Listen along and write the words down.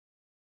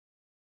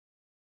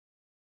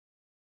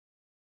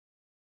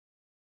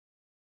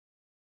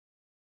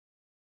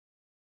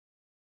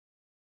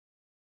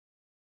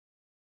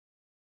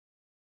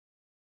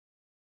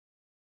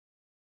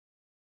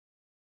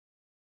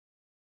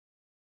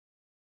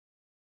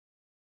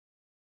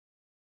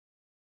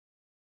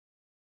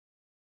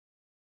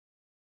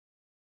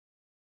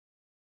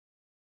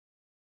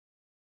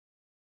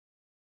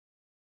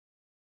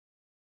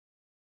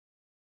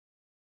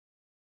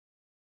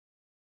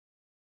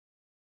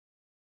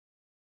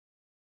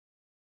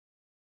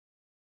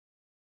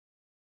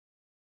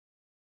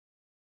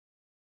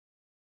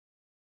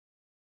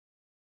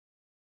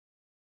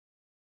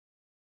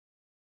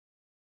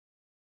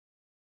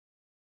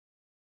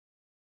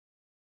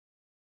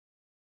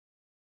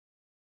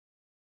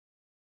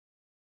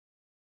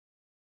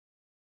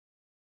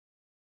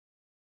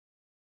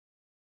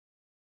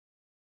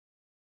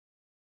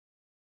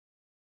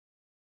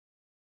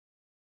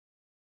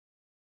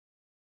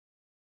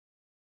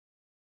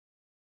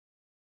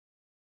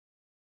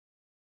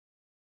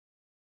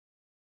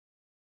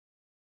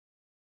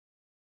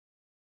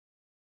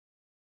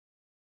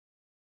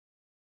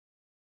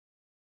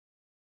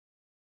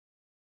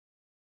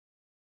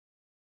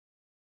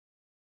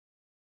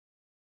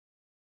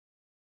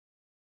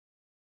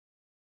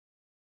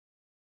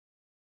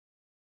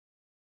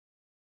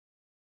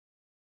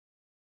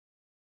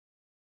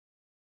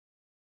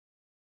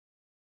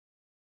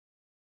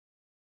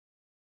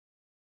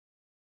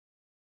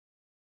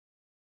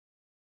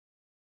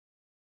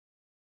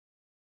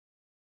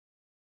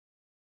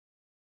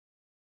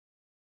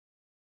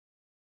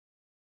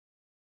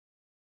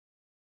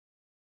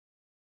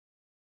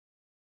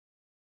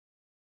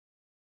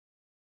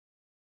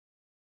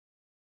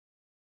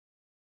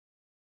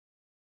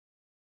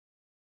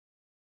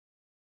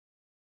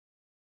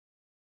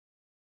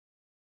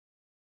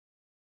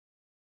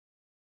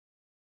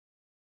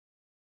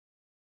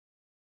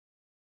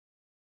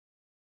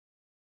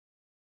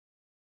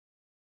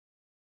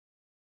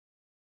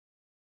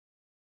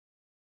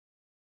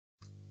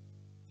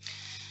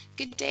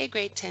Good day,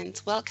 grade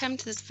 10s. Welcome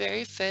to this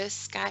very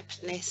first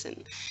Skype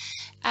lesson.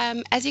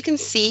 As you can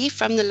see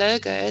from the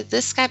logo,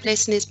 this Skype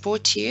lesson is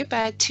brought to you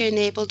by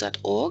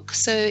toenable.org.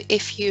 So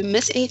if you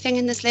miss anything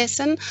in this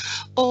lesson,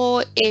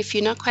 or if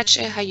you're not quite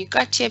sure how you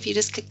got here, if you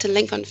just clicked a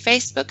link on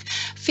Facebook,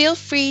 feel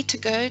free to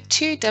go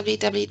to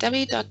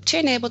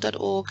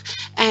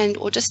www.toenable.org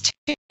or just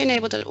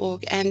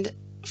toenable.org and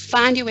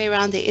find your way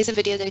around. There is a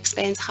video that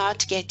explains how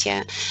to get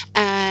here,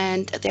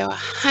 and there are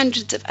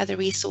hundreds of other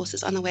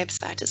resources on the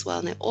website as well,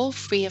 and they're all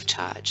free of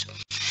charge.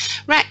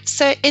 Right,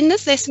 so in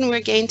this lesson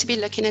we're going to be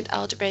looking at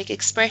algebraic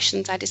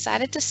expressions. I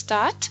decided to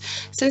start,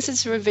 since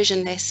it's a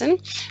revision lesson,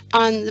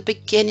 on the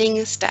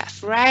beginning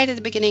stuff, right at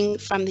the beginning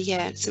from the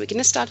year. So we're going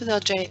to start with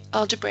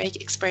algebraic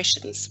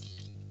expressions.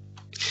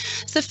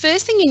 So the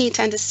first thing you need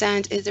to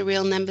understand is the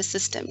real number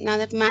system. Now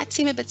that might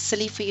seem a bit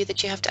silly for you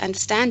that you have to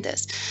understand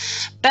this,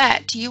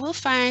 but you will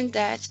find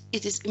that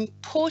it is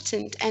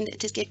important, and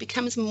it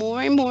becomes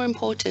more and more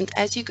important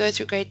as you go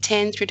through grade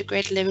 10 through to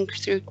grade 11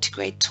 through to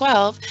grade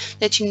 12,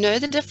 that you know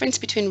the difference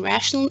between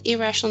rational and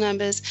irrational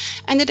numbers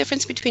and the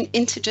difference between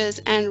integers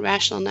and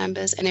rational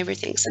numbers and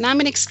everything. So now I'm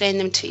going to explain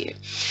them to you.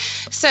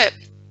 So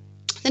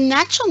the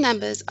natural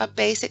numbers are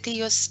basically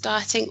your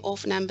starting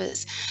off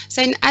numbers.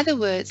 So in other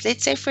words,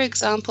 let's say, for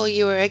example,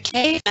 you were a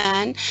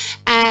caveman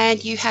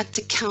and you had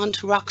to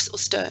count rocks or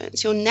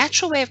stones. Your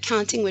natural way of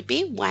counting would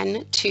be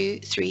 1,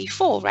 2, 3,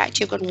 4, right?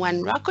 You've got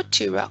 1 rock or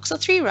 2 rocks or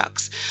 3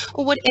 rocks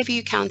or whatever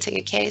you're counting,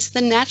 okay? So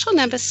the natural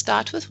numbers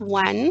start with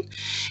 1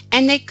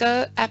 and they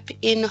go up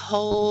in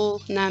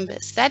whole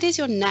numbers. That is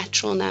your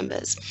natural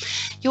numbers.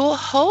 Your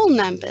whole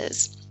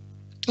numbers,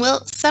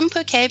 well, some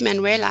poor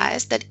caveman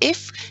realized that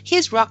if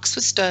his rocks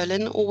were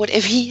stolen, or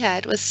whatever he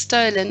had was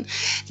stolen,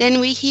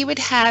 then he would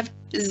have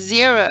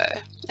 0,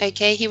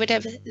 okay? He would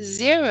have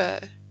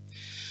 0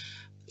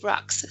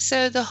 rocks.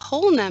 So the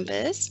whole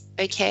numbers,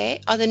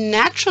 okay, are the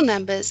natural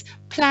numbers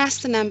plus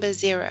the number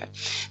 0.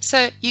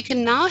 So you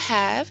can now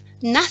have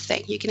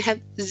nothing. You can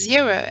have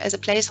 0 as a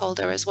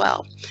placeholder as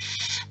well.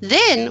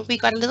 Then we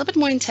got a little bit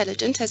more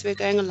intelligent as we're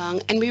going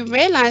along, and we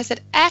realized that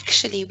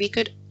actually we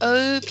could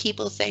owe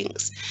people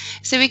things.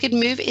 So we could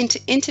move into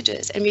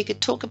integers and we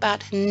could talk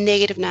about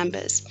negative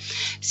numbers.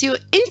 So your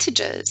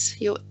integers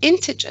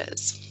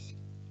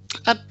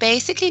are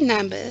basically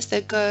numbers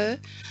that go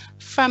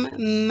from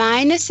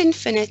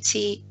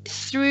 -infinity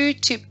through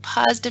to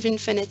positive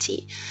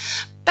infinity.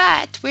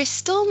 But we're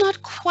still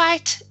not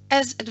quite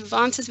as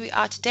advanced as we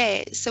are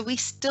today. So we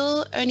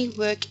still only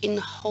work in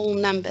whole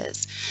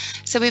numbers.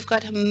 So we've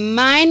got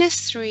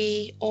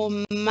 -3 or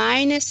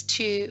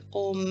 -2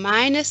 or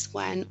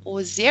 -1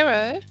 or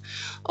 0,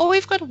 or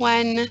we've got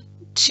 1,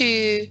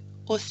 2,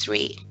 or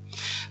 3.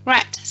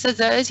 Right, so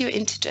those are your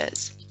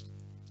integers.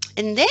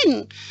 And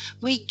then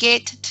we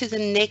get to the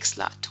next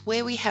lot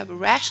where we have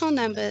rational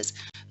numbers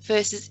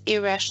versus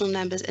irrational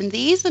numbers. And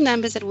these are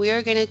numbers that we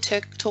are going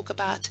to talk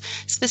about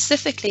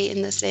specifically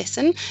in this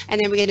lesson, and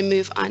then we're going to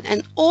move on.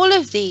 And all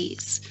of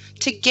these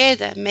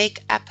together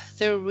make up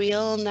the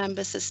real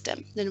number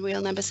system,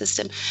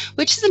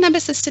 which is the number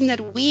system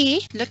that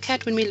we look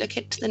at when we look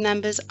at the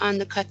numbers on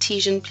the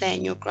Cartesian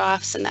plane, your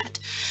graphs and that.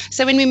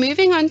 So when we're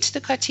moving on to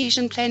the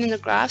Cartesian plane and the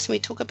graphs, and we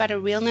talk about a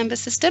real number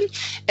system,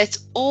 it's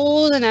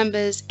all the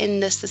numbers in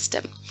this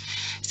system.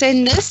 So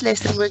in this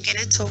lesson, we're going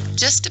to talk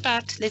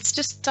let's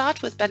just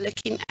start with by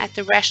looking at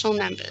the rational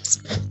numbers.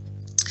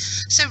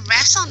 So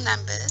rational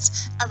numbers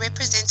are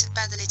represented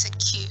by the letter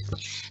Q.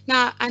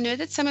 Now, I know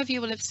that some of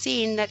you will have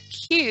seen that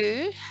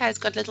Q has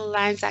got little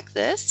lines like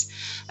this,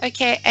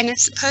 okay, and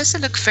it's supposed to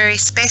look very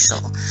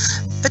special.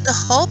 But the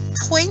whole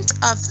point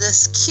of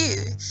this Q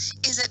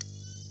is that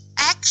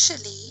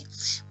actually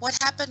what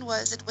happened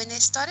was that when they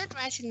started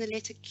writing the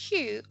letter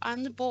Q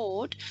on the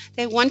board,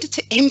 they wanted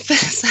to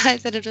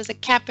emphasize that it was a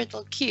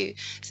capital Q.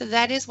 So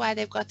that is why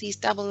they've got these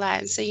double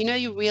lines. So you know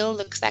your real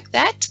looks like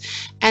that,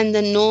 and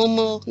the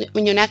normal,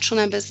 when your natural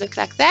numbers look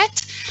like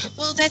that,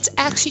 well, that's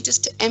actually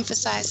just to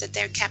emphasize that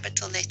they're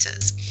capital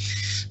letters.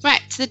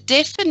 Right, so the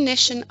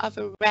definition of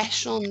a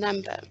rational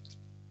number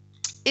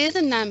is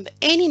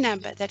any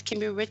number that can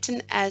be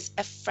written as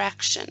a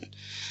fraction.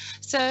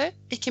 So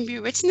it can be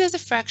written as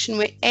a fraction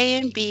where a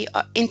and b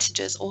are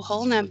integers or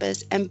whole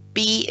numbers and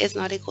b is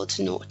not equal to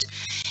 0.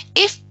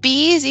 If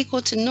b is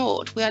equal to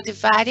 0, we are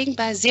dividing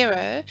by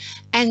 0,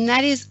 and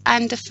that is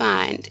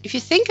undefined. If you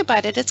think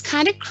about it, it's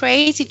kind of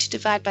crazy to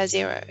divide by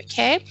 0,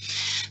 okay?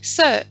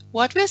 So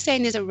what we're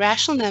saying is a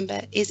rational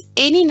number is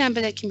any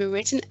number that can be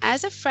written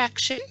as a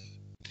fraction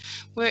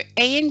where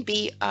a and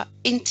b are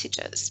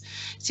integers.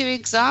 So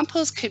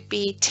examples could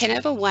be 10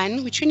 over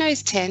 1, which we know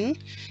is 10,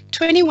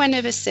 21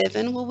 over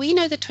 7, well, we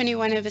know that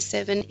 21 over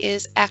 7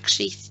 is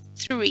actually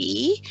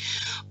 3,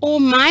 or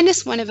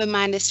 -1 over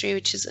 -3,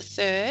 which is a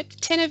third,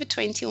 10 over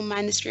 20, or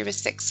 -3 over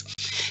 6.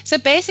 So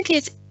basically,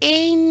 it's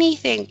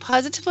anything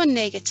positive or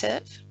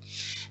negative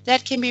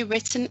that can be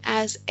written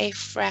as a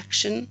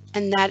fraction,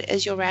 and that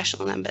is your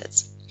rational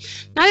numbers.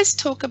 Now let's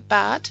talk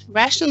about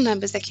rational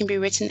numbers that can be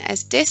written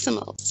as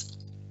decimals.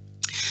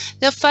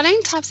 The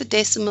following types of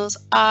decimals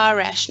are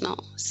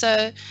rational.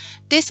 So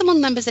decimal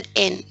numbers that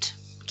end.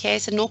 Okay,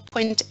 so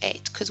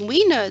 0.8, because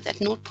we know that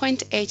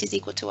 0.8 is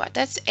equal to what?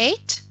 That's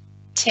 8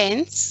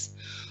 tenths,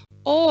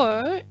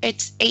 or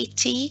it's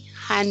 80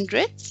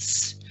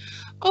 hundredths,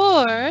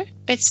 or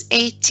it's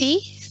 80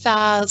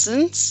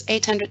 thousandths,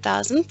 800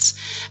 thousandths,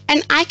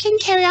 and I can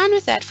carry on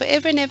with that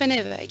forever and ever and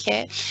ever,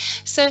 okay?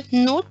 So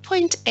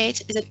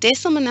 0.8 is a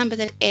decimal number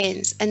that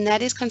ends, and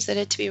that is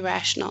considered to be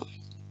rational.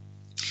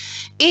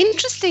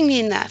 Interestingly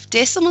enough,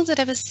 decimals that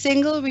have a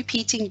single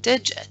repeating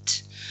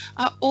digit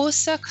are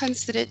also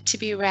considered to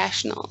be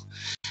rational.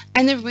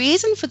 And the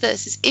reason for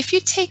this is if you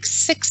take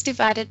 6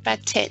 divided by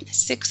 10,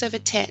 6 over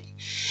 10,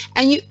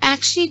 and you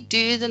actually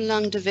do the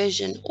long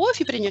division, or if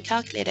you put in your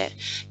calculator,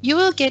 you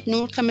will get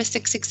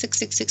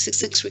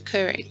 0.6666666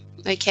 recurring,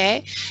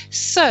 okay?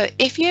 So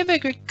if you have a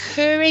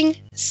recurring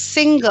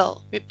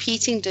single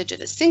repeating digit,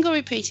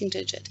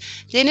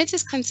 then it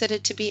is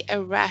considered to be a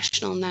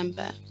rational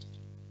number.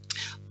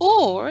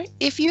 Or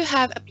if you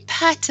have a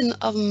pattern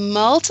of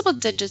multiple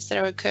digits that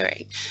are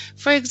occurring,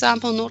 for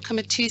example,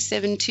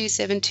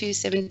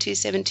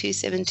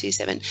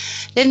 0.272727272727,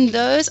 then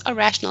those are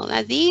rational.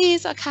 Now,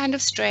 these are kind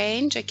of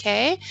strange,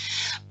 okay?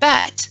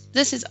 But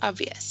this is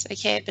obvious,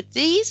 okay? But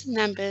these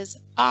numbers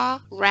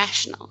are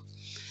rational.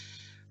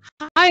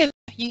 However,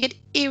 you get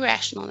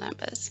irrational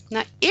numbers.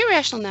 Now,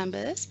 irrational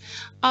numbers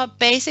are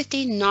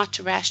basically not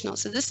rational.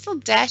 So this little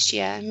dash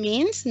here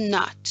means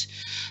not.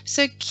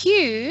 So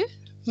Q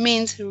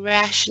means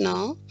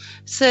rational,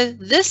 so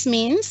this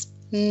means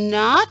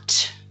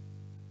not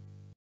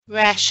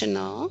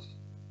rational,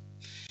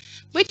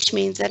 which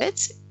means that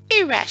it's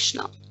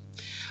irrational,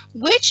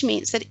 which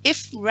means that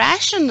if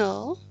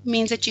rational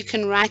means that you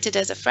can write it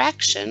as a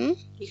fraction,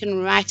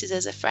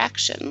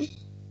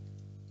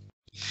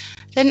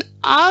 then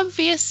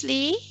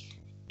obviously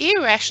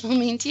irrational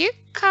means you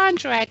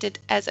can't write it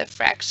as a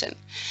fraction.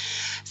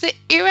 So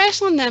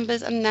irrational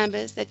numbers are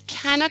numbers that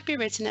cannot be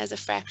written as a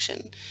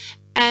fraction,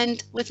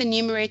 and with a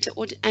numerator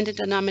and a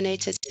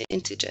denominator to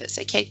integers,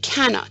 okay,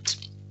 cannot.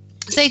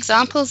 So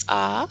examples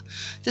are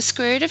the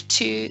square root of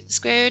 2, the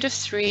square root of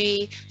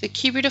 3, the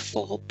cube root of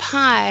 4,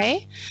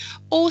 pi,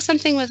 or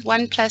something with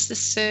 1 plus the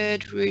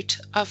third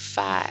root of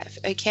 5,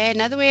 okay?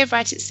 Another way of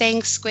writing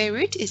saying square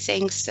root is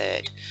saying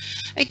third.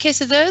 Okay,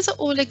 so those are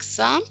all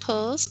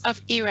examples of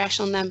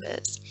irrational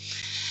numbers.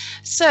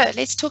 So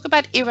let's talk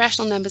about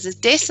irrational numbers as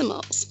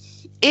decimals.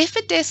 If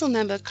a decimal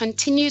number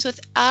continues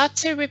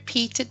without a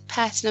repeated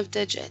pattern of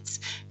digits,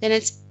 then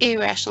it's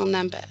irrational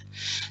number.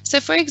 So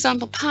for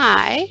example,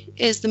 pi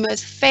is the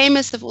most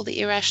famous of all the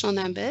irrational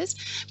numbers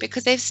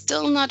because they've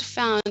still not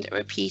found a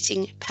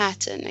repeating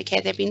pattern.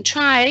 Okay, they've been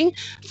trying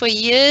for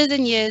years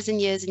and years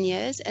and years and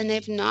years, and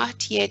they've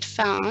not yet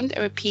found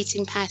a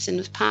repeating pattern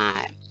with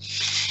pi.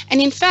 And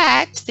in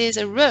fact, there's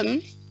a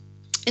room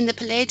in the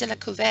Palais de la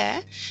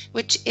Couverte,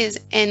 which is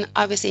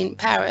obviously in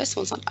Paris.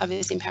 Well, it's not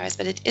obviously in Paris,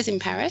 but it is in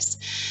Paris.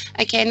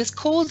 Okay, and it's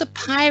called the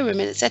Pi Room,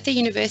 and it's at the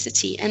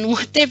university. And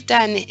what they've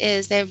done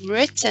is they've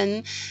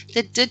written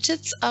the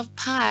digits of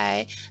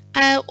pi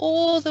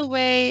all the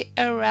way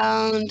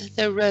around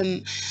the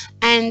room.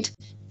 And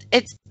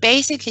it's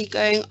basically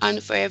going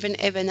on forever and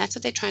ever. And that's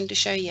what they're trying to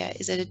show here,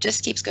 is that it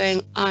just keeps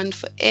going on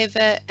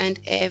forever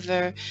and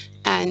ever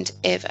and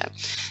ever.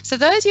 So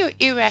those are your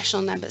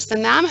irrational numbers. So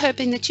now I'm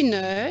hoping that you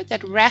know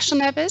that rational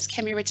numbers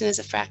can be written as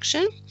a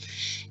fraction.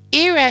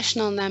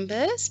 Irrational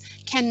numbers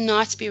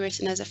cannot be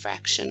written as a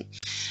fraction.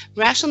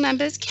 Rational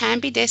numbers can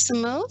be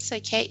decimals,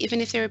 okay,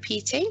 even if they're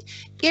repeating.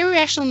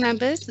 Irrational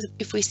numbers,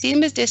 if we see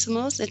them as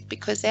decimals, it's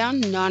because they are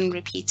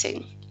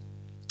non-repeating.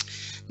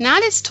 Now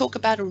let's talk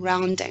about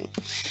rounding.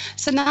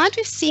 So now that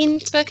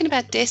we've spoken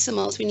about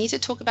decimals, we need to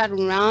talk about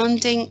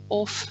rounding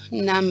off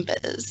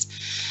numbers.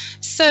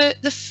 So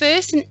the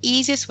first and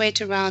easiest way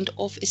to round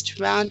off is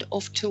to round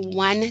off to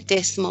 1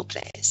 decimal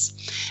place.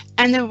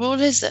 And the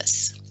rule is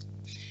this: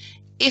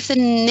 if the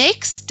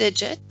next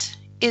digit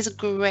is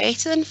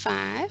greater than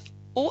 5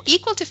 or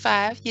equal to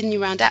 5, then you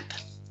round up.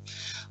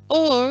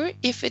 Or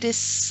if it is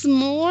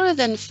smaller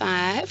than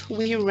 5,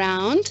 we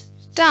round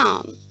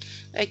down.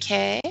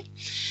 Okay?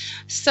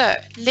 So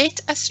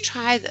let us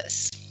try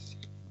this.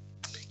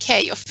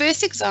 Okay, your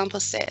first example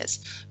says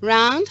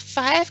round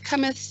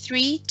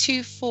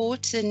 5,324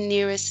 to the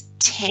nearest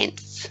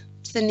tenth.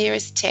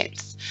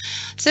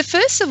 So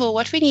first of all,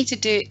 what we need to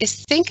do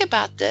is think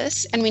about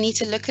this, and we need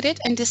to look at it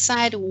and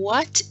decide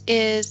what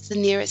is the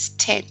nearest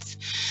tenth.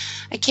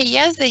 Okay,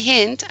 here's the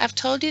hint. I've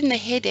told you in the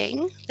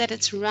heading that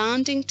it's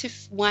rounding to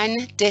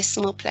 1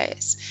 decimal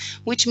place,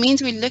 which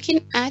means we're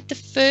looking at the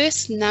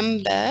first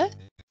number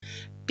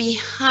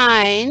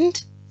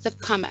behind the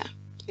comma.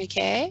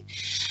 Okay,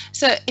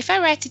 so if I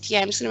write it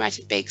here, I'm just going to write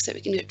it big so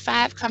we can do it.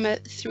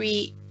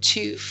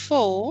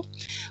 5,324.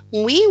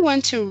 We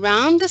want to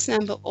round this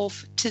number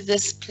off to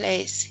this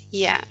place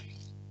here.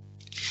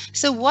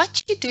 So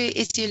what you do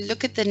is you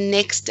look at the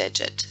next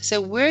digit.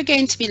 So we're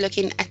going to be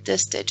looking at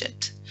this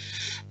digit.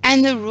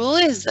 And the rule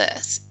is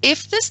this: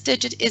 if this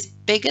digit is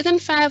bigger than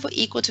 5 or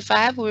equal to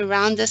 5, we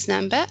round this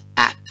number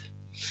up.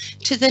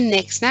 to the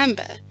next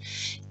number.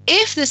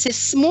 If this is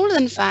smaller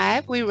than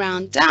 5, we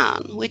round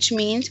down, which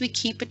means we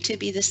keep it to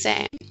be the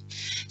same.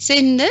 So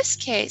in this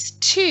case,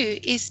 2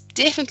 is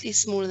definitely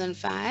smaller than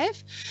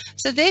 5.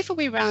 So therefore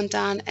we round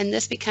down and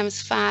this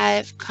becomes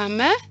 5,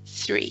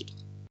 3.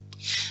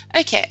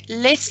 Okay,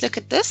 let's look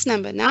at this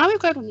number. Now we've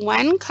got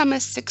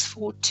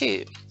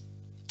 1,642.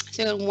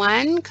 So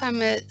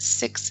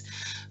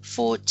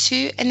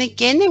 1,642, and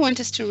again they want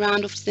us to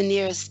round off to the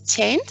nearest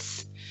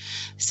tenth.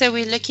 So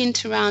we're looking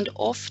to round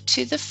off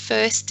to the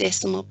first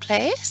decimal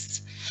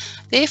place.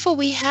 Therefore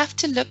we have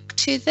to look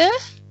to the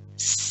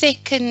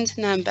second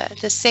number,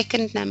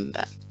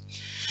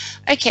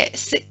 Okay,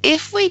 so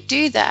if we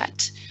do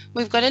that,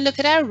 we've got to look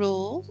at our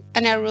rule,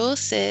 and our rule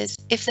says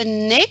if the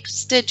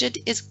next digit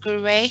is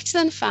greater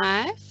than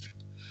 5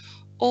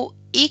 or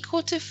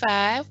equal to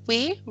 5,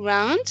 we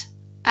round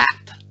up.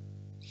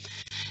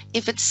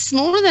 If it's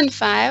smaller than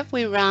 5,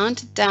 we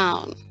round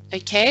down.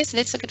 Okay, so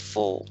let's look at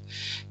 4.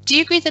 Do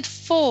you agree that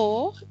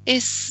 4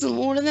 is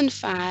smaller than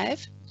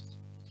 5,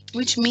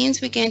 which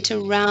means we're going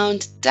to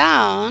round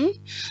down?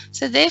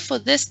 So therefore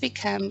this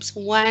becomes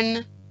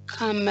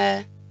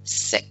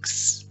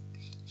 1,6.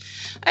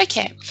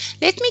 Okay,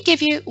 let me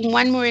give you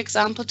one more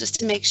example just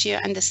to make sure you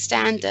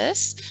understand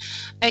this.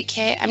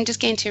 Okay, I'm just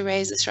going to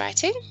erase this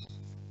writing.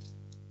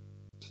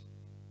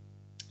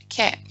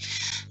 Okay,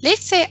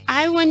 let's say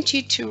I want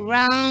you to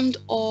round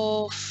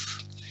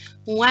off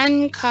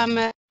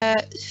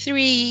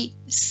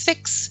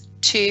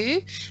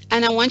 1,362,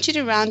 and I want you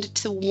to round it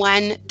to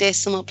 1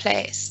 decimal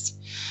place.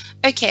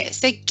 Okay,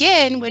 so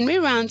again, when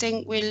we're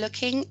rounding, we're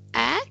looking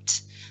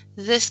at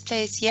this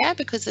place here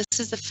because this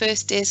is the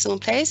first decimal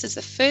place. It's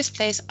the first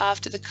place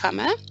after the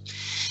comma.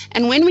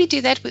 And when we do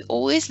that, we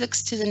always look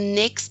to the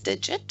next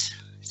digit.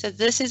 So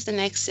this is the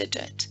next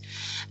digit.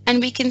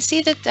 And we can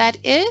see that that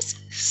is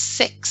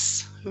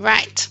 6.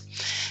 Right.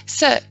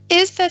 So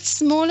is that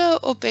smaller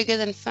or bigger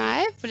than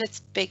 5? Well, it's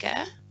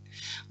bigger,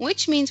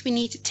 which means we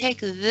need to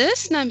take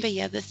this number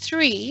here, the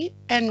 3,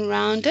 and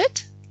round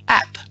it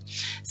up.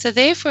 So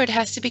therefore it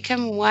has to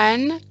become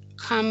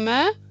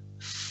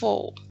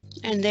 1,4.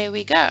 And there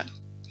we go.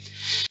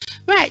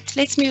 Right,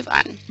 let's move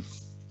on.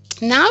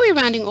 Now we're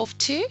rounding off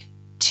to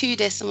 2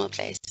 decimal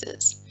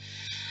places.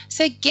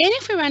 So again,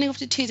 if we're rounding off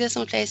to 2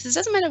 decimal places, it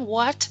doesn't matter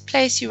what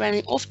place you're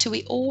rounding off to,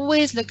 we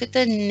always look at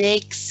the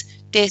next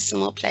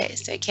decimal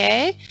place,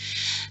 okay?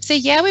 So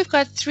yeah, we've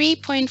got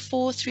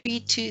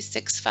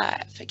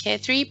 3.43265, okay,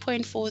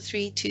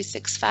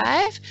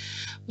 3.43265.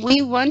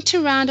 We want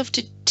to round off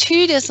to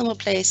 2 decimal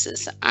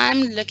places. So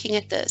I'm looking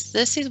at this.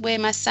 This is where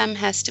my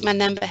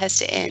number has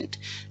to end,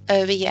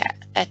 over here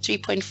at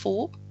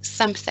 3.4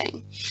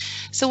 something.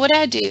 So what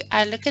I do,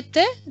 I look at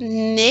the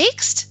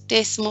next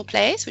decimal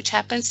place, which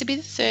happens to be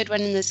the third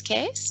one in this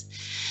case,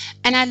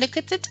 and I look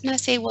at it and I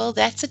say, well,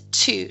 that's a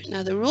 2.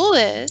 Now the rule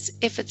is,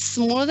 if it's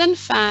smaller than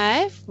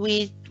 5,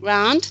 we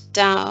round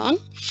down.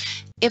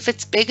 If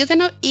it's bigger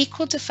than or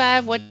equal to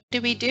 5, what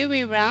do?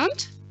 We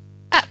round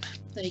up.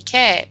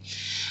 Okay,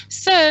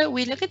 so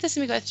we look at this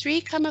and we go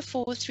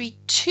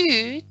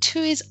 3,432. 2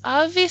 is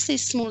obviously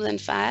smaller than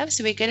 5,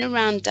 so we're going to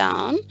round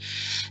down.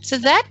 So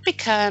that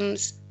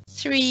becomes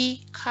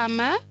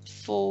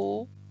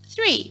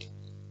 3,43.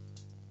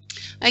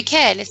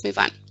 Okay, let's move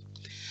on.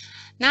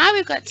 Now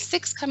we've got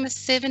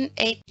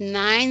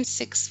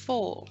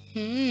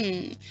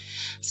 6,78964.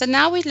 So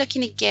now we're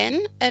looking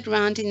again at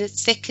rounding the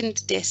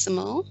second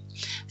decimal.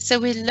 So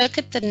we look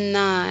at the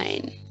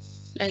 9.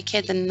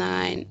 Okay, the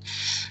 9.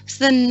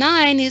 So the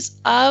 9 is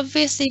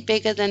obviously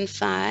bigger than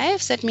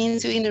 5. So that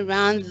means we're going to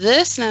round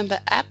this number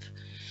up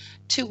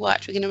to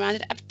what? We're going to round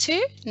it up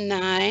to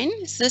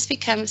 9. So this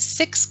becomes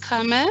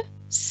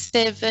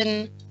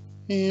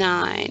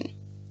 6,79.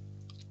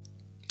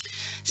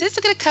 So let's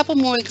look at a couple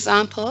more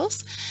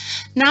examples.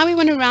 Now we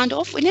want to round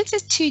off. When it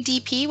says 2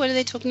 dp, what are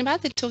they talking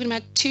about? They're talking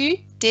about 2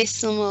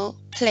 decimal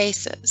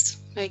places.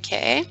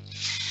 Okay,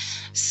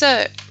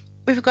 so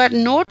we've got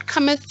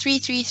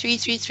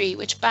 0,33333,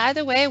 which, by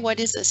the way,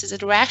 what is this? Is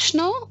it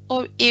rational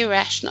or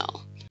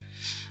irrational?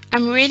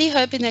 I'm really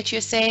hoping that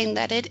you're saying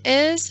that it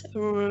is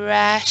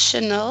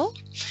rational,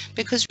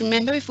 because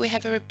remember, if we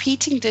have a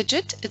repeating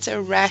digit, it's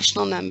a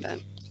rational number.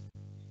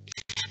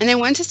 And they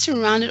want us to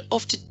round it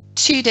off to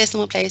 2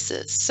 decimal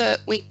places. So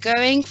we're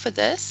going for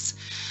this.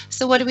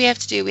 So what do we have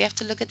to do? We have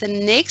to look at the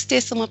next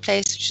decimal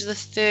place, which is the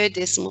third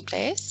decimal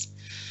place.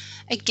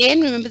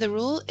 Again, remember the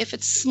rule, if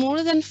it's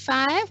smaller than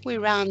 5, we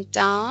round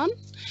down.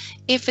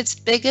 If it's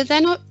bigger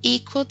than or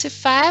equal to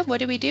 5, what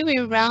do? We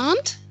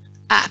round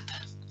up.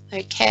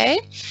 Okay,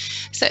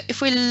 so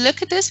if we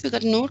look at this, we've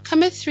got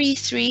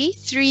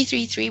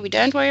 0,33333. We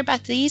don't worry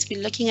about these.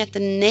 We're looking at the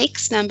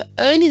next number,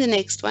 only the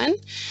next one.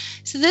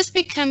 So this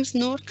becomes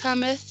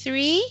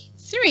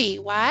 0,33.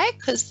 Why?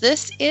 Because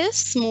this is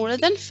smaller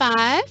than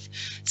 5,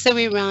 so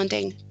we're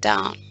rounding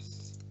down.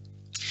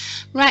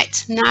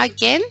 Right, now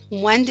again,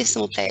 1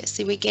 decimal place.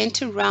 So we're going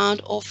to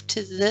round off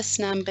to this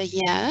number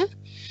here.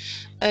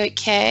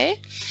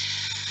 Okay,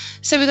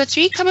 So we've got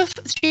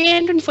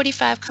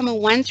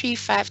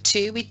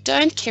 345,1352. We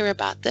don't care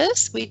about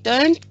this. We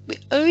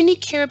only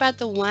care about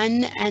the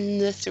 1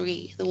 and the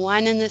 3. The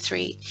 1 and the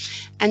 3.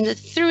 And the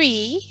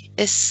 3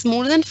 is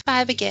smaller than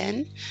 5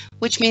 again,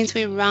 which means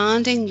we're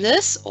rounding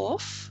this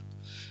off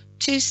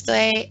to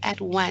stay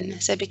at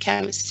 1. So it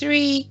becomes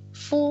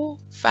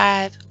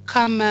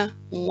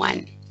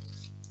 345,1.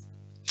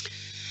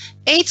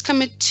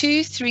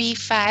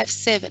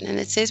 8,2357, and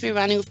it says we're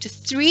rounding off to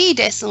 3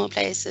 decimal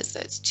places. So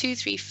it's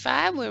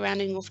 235, we're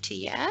rounding off to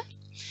here.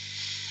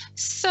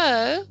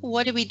 So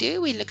what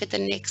do? We look at the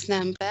next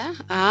number.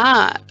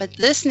 But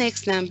this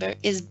next number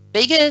is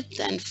bigger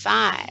than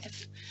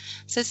 5.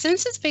 So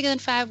since it's bigger than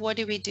 5, what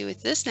do we do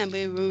with this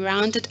number? We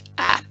round it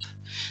up.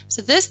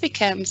 So this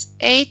becomes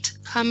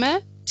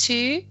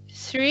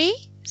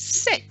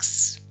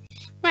 8,236.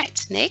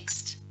 Right,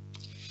 next.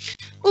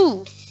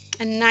 Ooh,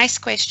 a nice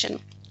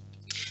question.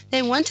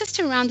 They want us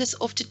to round this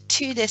off to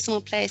 2 decimal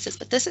places,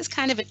 but this is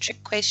kind of a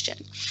trick question,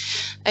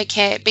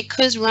 okay,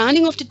 because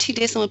rounding off to 2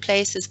 decimal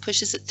places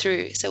pushes it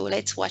through. So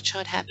let's watch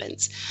how it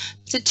happens.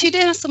 So 2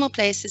 decimal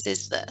places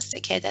is this,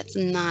 okay, that's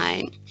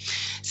 9.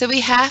 So we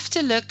have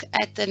to look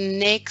at the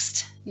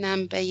next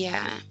number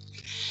here.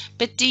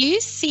 But do you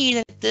see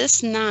that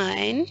this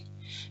 9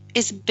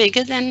 is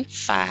bigger than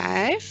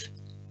 5?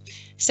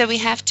 So we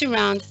have to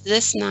round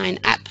this 9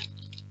 up.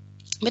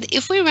 But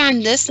if we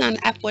round this 9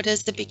 up, what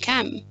does it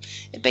become?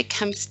 It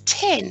becomes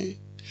 10,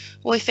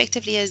 or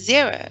effectively a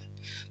 0.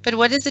 But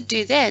what does it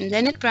do then?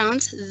 Then it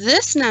rounds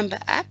this number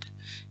up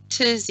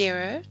to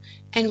 0,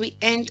 and we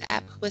end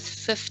up with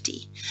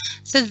 50.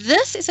 So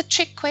this is a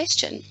trick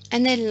question,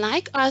 and they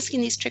like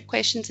asking these trick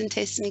questions in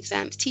tests and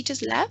exams.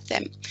 Teachers love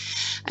them.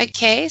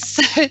 Okay,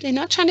 so they're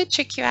not trying to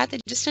trick you out, they're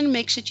just trying to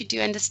make sure you do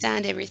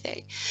understand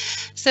everything.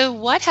 So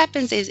what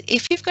happens is,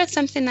 if you've got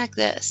something like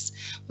this,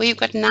 where you've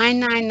got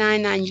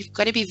 9999, you've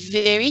got to be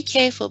very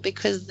careful,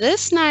 because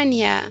this 9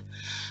 here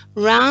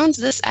rounds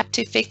this up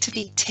to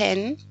effectively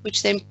 10,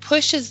 which then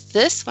pushes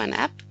this one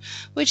up,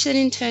 which then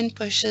in turn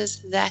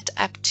pushes that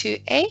up to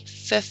a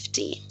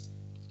 50.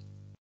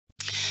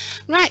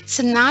 Right,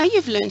 so now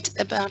you've learned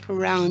about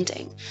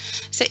rounding.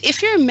 So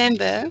if you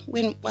remember,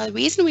 the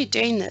reason we're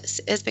doing this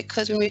is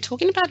because when we're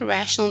talking about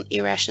rational and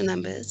irrational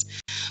numbers,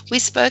 we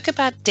spoke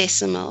about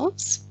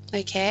decimals,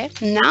 okay?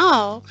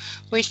 Now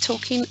we're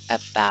talking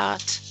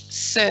about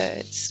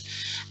surds.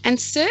 And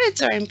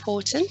surds are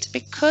important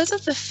because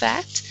of the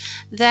fact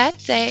that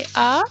they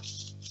are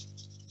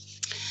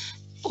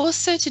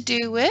also to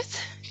do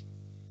with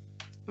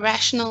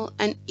rational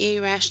and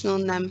irrational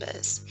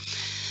numbers.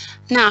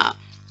 Now,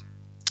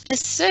 a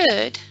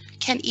surd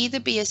can either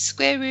be a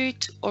square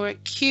root or a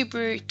cube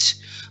root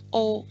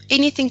or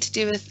anything to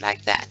do with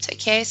like that,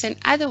 okay? So in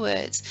other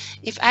words,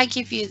 if I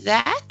give you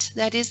that,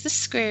 that is the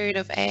square root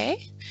of a.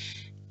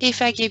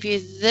 If I give you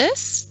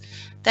this,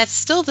 that's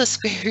still the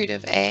square root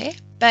of a.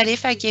 But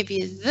if I give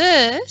you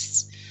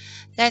this,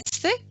 that's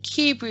the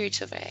cube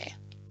root of a.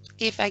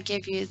 If I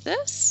give you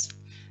this,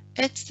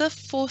 it's the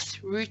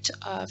 4th root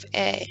of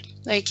a.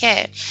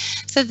 Okay,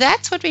 so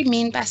that's what we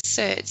mean by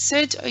surds.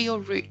 Surds are your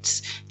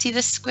roots. It's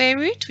either square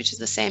root, which is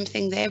the same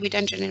thing there. We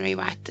don't generally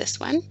write this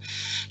one.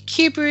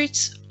 Cube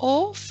roots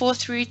or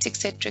 4th root,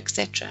 etc.,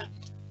 etc.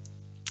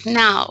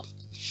 Now,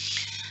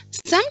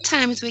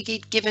 sometimes we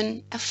get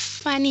given a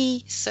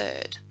funny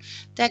surd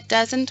that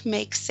doesn't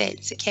make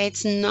sense, okay?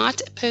 It's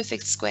not a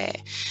perfect square.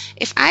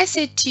 If I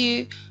said to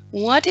you,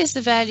 what is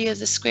the value of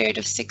the square root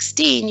of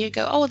 16? You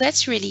go, oh,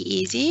 that's really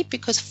easy,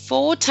 because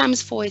 4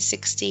 times 4 is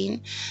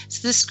 16.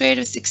 So the square root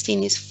of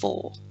 16 is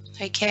 4,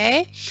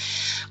 okay?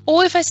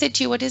 Or if I said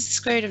to you, what is the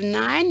square root of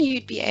 9?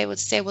 You'd be able to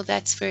say, well,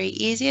 that's very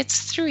easy,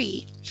 it's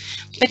 3.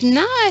 But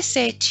now I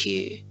say to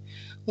you,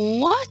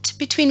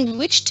 between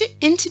which 2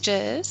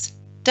 integers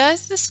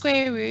does the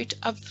square root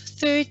of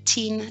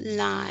 13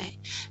 lie?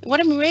 What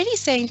I'm really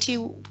saying to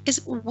you is,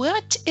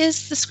 what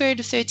is the square root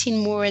of 13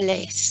 more or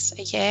less,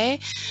 okay?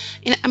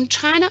 And I'm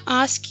trying to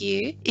ask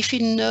you if you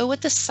know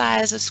what the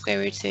size of square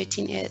root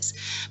 13 is,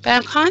 but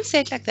I can't say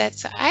it like that.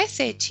 So I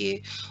say to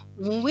you,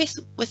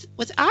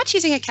 without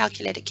using a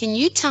calculator, can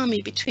you tell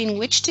me between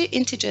which 2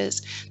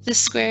 integers the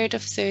square root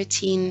of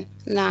 13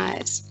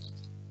 lies?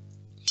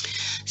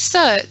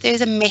 So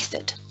there's a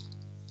method.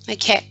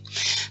 Okay,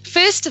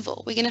 first of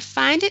all, we're going to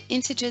find an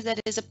integer that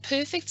is a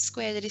perfect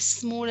square that is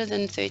smaller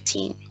than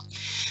 13.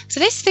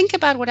 So let's think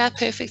about what our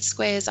perfect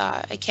squares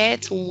are. Okay,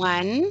 it's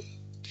 1,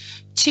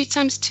 2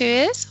 times 2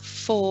 is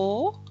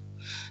 4,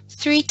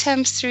 3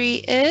 times 3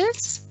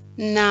 is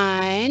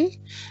 9,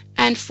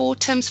 and 4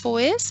 times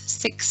 4 is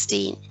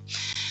 16.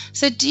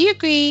 So do you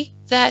agree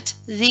that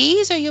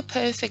these are your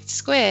perfect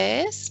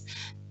squares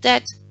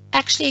that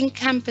actually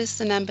encompass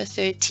the number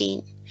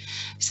 13?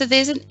 So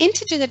there's an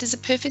integer that is a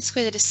perfect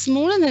square that is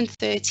smaller than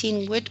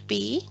 13 would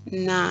be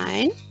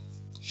 9.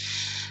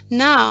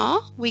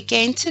 Now we're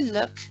going to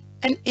look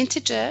an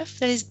integer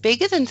that is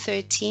bigger than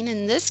 13.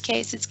 In this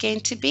case, it's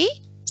going to be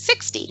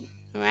 16,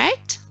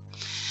 right?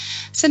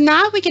 So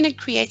now we're going to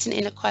create an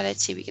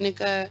inequality. We're going to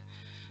go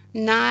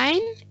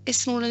 9 is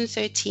smaller than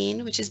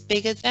 13, which is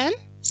bigger than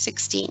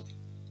 16.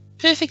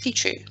 Perfectly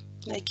true.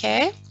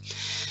 Okay.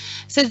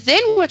 So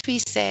then what we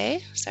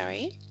say,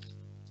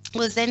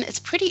 was then it's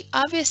pretty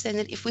obvious then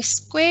that if we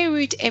square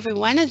root every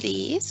one of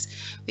these,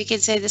 we can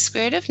say the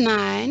square root of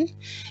 9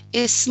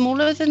 is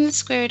smaller than the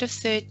square root of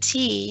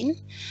 13,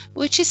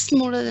 which is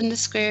smaller than the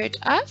square root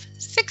of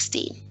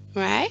 16,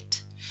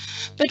 right?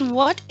 But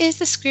what is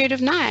the square root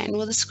of 9?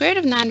 Well, the square root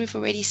of 9, we've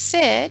already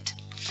said,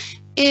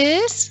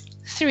 is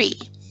 3,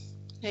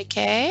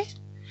 okay?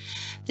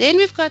 Then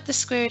we've got the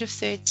square root of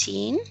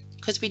 13,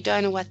 because we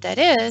don't know what that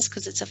is,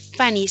 because it's a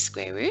funny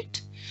square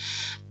root.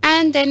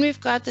 And then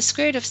we've got the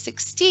square root of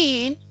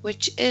 16,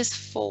 which is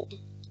 4.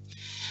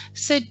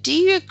 So do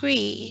you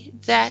agree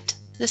that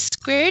the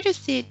square root of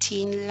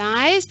 13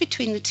 lies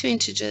between the two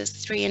integers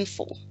 3 and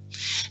 4?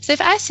 So if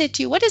I said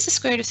to you, what is the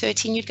square root of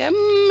 13? You'd go,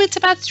 it's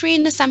about 3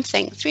 and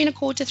something, 3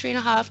 1/4, 3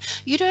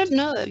 1/2. You don't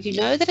know. You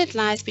know that it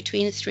lies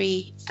between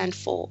 3 and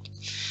 4.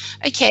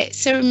 Okay,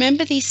 so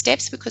remember these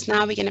steps because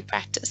now we're going to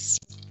practice.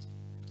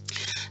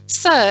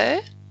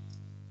 So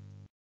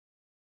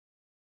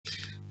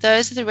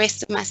those are the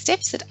rest of my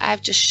steps that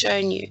I've just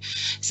shown you.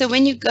 So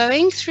when you're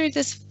going through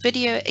this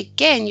video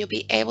again, you'll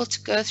be able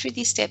to go through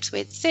these steps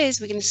where it says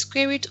we're going to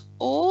square root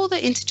all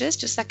the integers,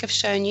 just like I've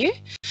shown you.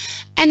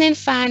 And then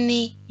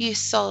finally, you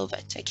solve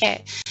it,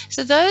 okay?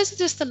 So those are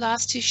just the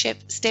last two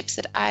steps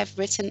that I've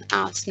written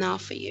out now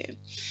for you.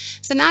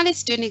 So now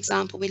let's do an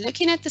example. We're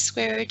looking at the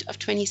square root of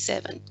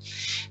 27.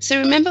 So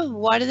remember,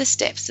 what are the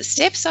steps? The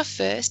steps are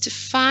first to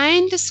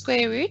find the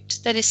square root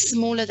that is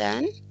smaller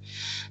than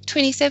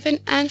 27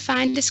 and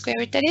find the square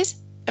root that is,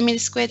 the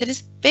square that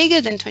is bigger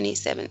than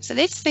 27. So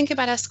let's think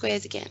about our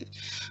squares again.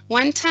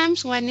 1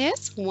 times 1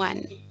 is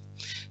 1.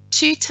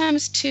 2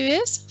 times 2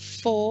 is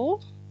 4.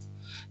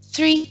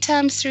 3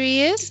 times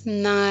 3 is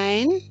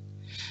 9.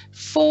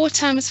 4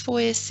 times 4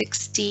 is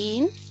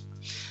 16.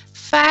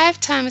 5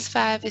 times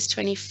 5 is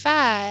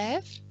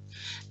 25.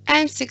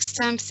 And 6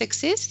 times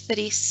 6 is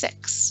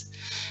 36.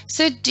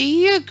 So do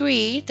you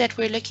agree that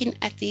we're looking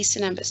at these two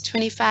numbers,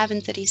 25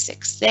 and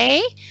 36?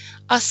 They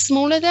are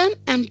smaller than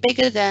and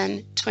bigger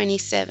than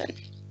 27.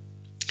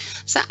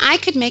 So I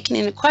could make an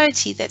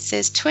inequality that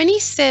says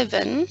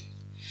 27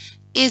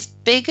 is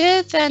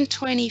bigger than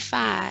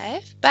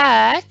 25,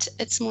 but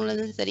it's smaller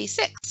than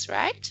 36,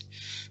 right?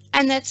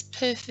 And that's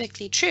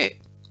perfectly true.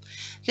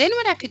 Then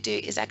what I could do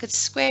is I could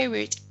square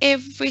root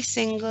every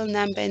single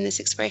number in this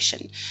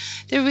expression.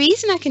 The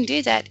reason I can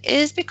do that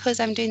is because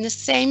I'm doing the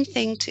same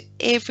thing to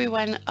every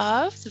one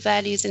of the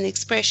values in the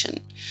expression.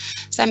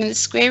 So I'm going to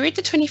square root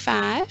the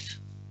 25,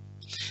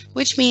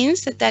 which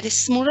means that that is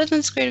smaller than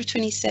the square root of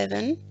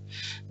 27,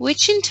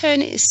 which in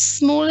turn is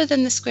smaller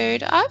than the square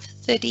root of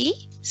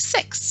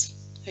 36.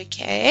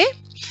 Okay.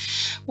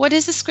 What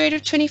is the square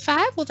root of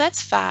 25? Well,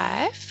 that's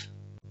 5.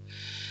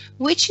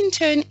 Which in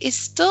turn is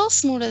still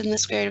smaller than the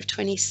square root of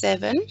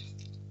 27,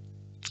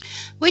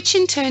 which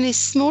in turn is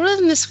smaller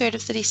than the square root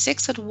of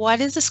 36. But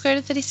what is the square root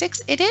of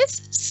 36? It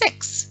is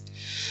 6.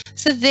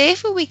 So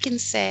therefore we can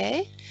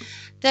say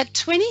that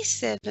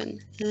 27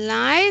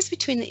 lies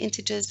between the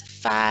integers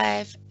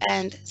 5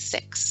 and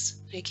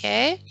 6.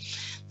 Okay?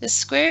 The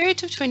square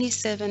root of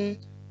 27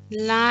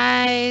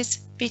 lies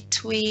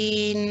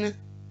between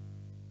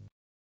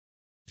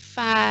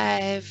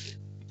 5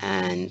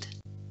 and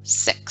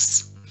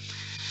 6.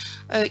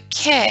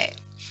 Okay,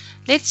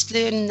 let's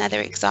learn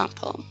another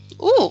example.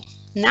 Oh,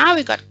 now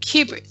we've got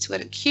cube roots. We've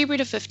got a cube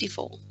root of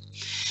 54.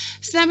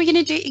 So now we're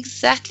going to do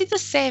exactly the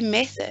same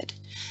method,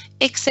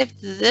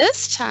 except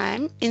this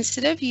time,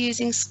 instead of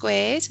using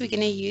squares, we're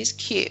going to use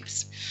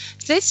cubes.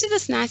 So let's do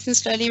this nice and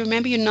slowly.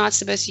 Remember, you're not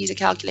supposed to use a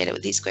calculator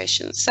with these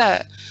questions.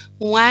 So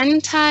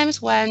 1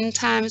 times 1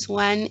 times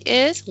 1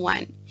 is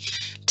 1.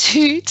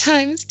 2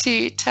 times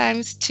 2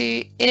 times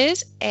 2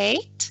 is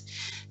 8.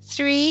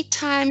 3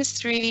 times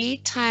 3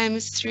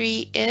 times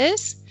 3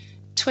 is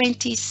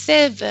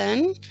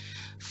 27.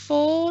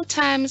 4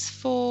 times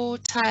 4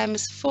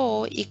 times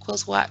 4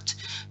 equals what?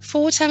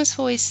 4 times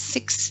 4 is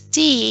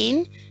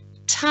 16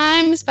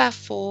 times by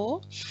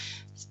 4.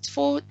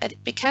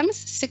 It becomes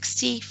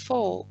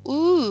 64.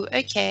 Ooh,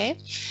 okay.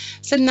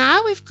 So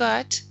now we've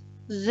got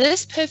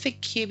this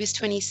perfect cube is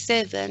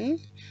 27.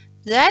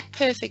 That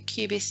perfect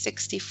cube is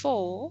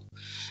 64.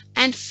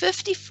 And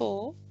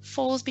 54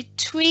 falls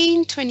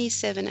between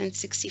 27 and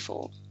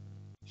 64.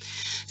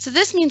 So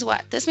this means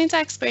what? This means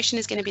our expression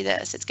is going to be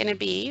this. It's going to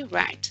be,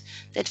 right,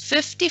 that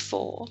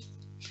 54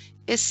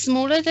 is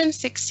smaller than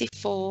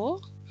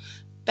 64,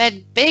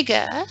 but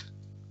bigger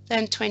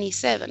than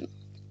 27,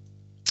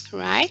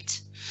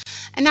 right?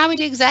 And now we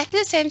do exactly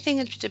the same thing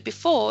that we did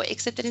before,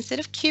 except that instead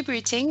of cube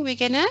rooting, we're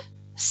going to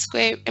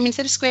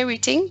instead of square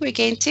rooting, we're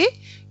going to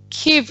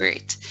cube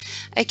root.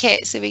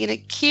 Okay, so we're going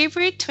to cube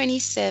root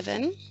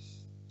 27.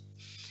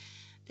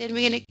 Then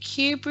we're going to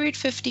cube root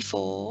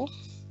 54.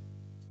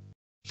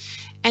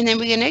 And then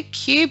we're going to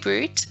cube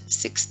root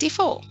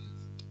 64.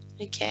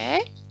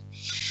 Okay.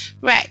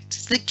 Right.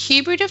 So the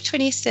cube root of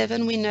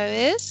 27 we know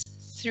is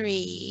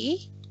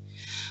 3.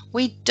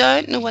 We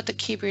don't know what the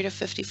cube root of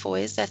 54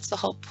 is. That's the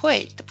whole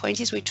point. The point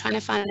is we're trying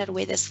to find out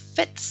where this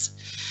fits.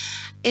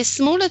 Is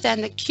smaller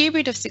than the cube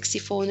root of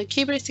 64, and the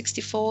cube root of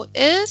 64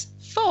 is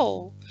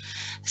 4.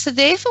 So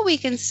therefore we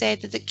can say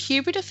that the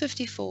cube root of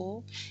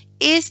 54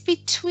 is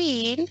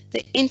between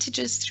the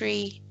integers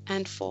 3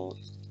 and 4.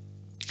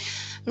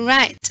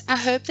 Right, I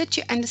hope that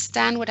you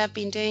understand what I've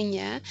been doing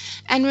here.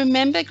 And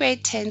remember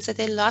grade 10, so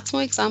there are lots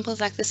more examples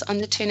like this on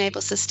the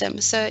To-Enable system.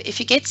 So if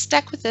you get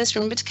stuck with this,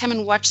 remember to come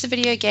and watch the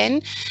video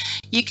again.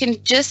 You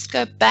can just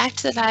go back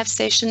to the live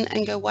session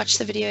and go watch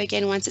the video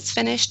again once it's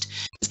finished.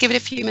 Just give it a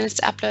few minutes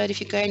to upload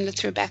if you go and look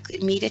through back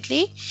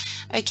immediately.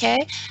 Okay,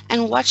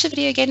 and watch the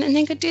video again and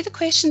then go do the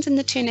questions in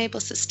the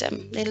To-Enable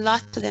system. There are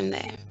lots of them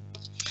there.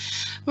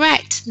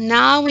 Right,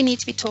 now we need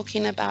to be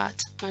talking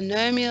about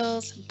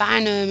monomials,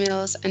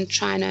 binomials, and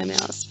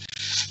trinomials.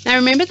 Now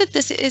remember that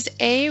this is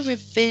a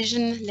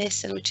revision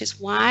lesson, which is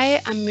why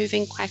I'm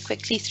moving quite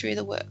quickly through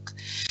the work.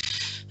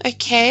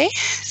 Okay,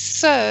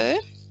 so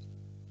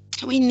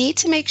we need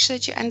to make sure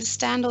that you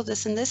understand all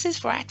this, and this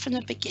is right from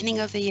the beginning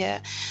of the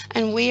year,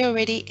 and we're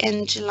already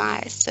in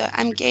July. So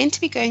I'm going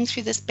to be going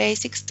through this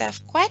basic stuff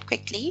quite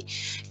quickly,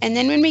 and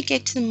then when we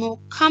get to the more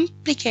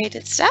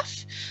complicated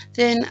stuff,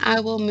 then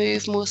I will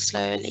move more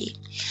slowly.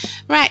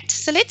 Right,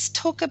 so let's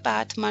talk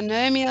about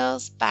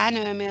monomials,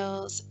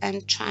 binomials,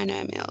 and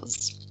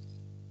trinomials.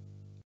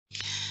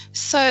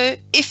 So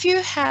if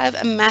you have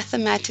a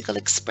mathematical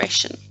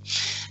expression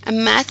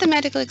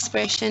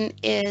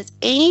is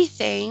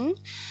anything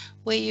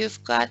where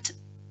you've got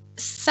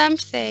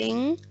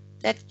something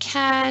that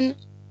can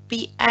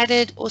be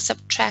added or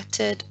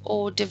subtracted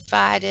or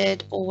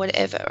divided or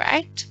whatever,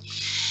 right?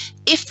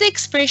 If the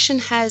expression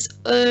has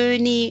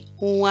only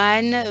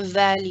one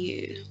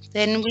value,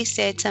 then we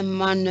say it's a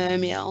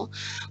monomial.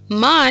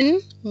 Mon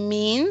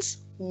means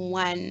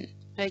one,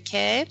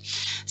 okay?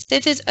 So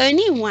if there's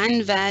only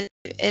one value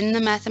in the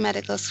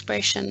mathematical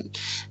expression,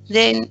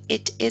 then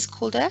it is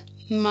called a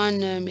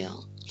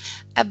monomial.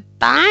 A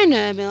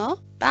binomial,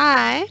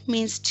 bi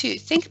means two.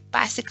 Think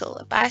bicycle.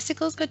 A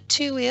bicycle's got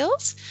two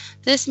wheels.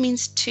 This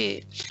means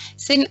two.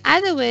 So in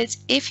other words,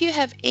 if you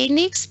have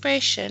any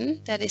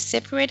expression that is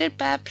separated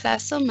by a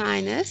plus or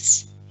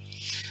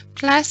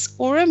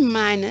a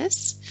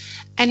minus,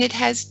 and it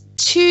has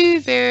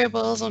two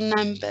variables or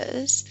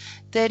numbers,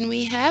 then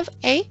we have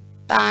a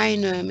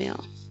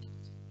binomial.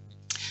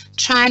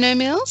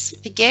 Trinomials,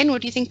 again,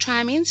 what do you think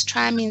tri means?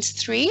 Tri means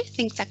three.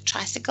 Think like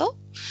tricycle.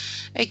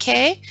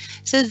 Okay,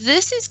 so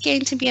this is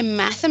going to be a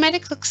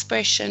mathematical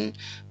expression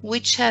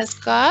which has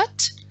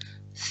got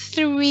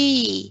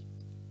three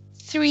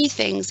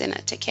things in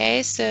it.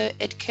 Okay, so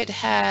it could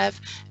have,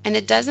 and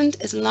it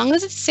doesn't, as long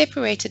as it's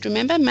separated.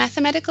 Remember,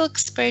 mathematical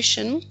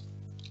expression,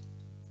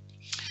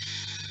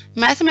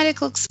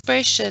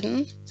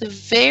 the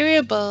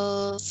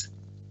variables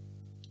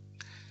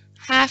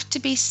have to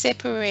be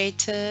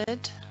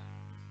separated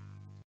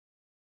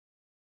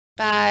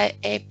by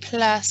a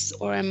plus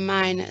or a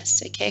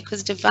minus, okay,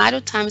 because divide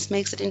or times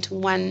makes it into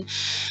one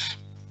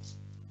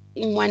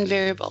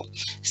variable.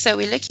 So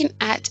we're looking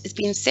at is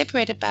being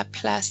separated by a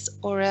plus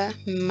or a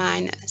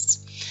minus.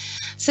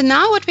 So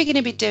now what we're going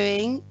to be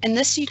doing, and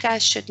this you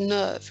guys should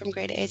know from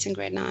grade 8 and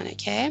grade 9,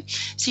 okay?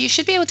 So you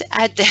should be able to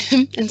add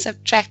them and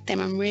subtract them.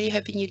 I'm really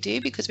hoping you do,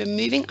 because we're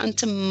moving on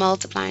to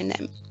multiplying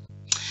them.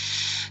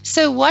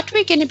 So what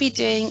we're going to be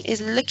doing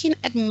is looking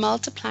at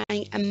multiplying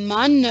a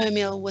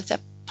monomial with a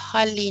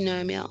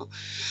polynomial.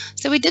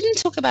 So we didn't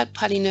talk about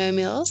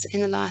polynomials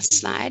in the last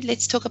slide.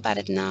 Let's talk about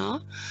it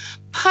now.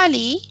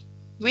 Poly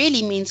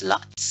really means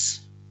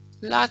lots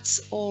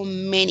or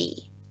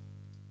many.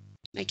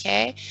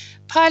 Okay,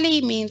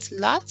 poly means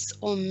lots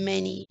or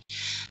many.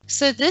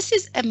 So this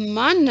is a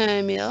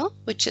monomial,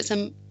 which is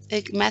a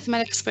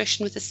mathematical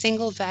expression with a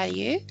single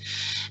value,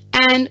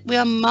 and we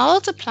are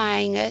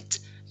multiplying it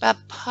by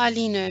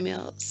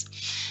polynomials.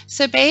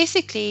 So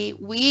basically,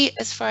 we,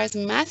 as far as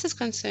math is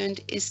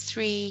concerned, is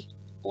 3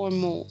 or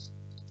more.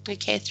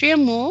 Okay, 3 or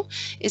more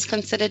is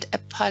considered a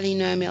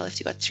polynomial if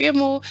you've got 3 or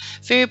more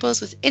variables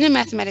within a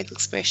mathematical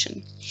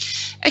expression.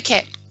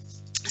 Okay,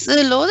 so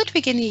the law that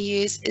we're going to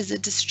use is the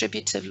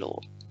distributive law.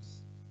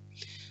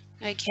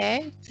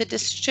 Okay, the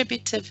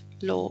distributive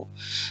law.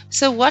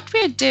 So what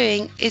we're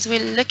doing is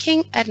we're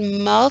looking at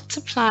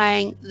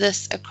multiplying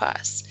this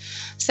across.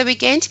 So we're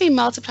going to be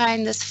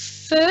multiplying this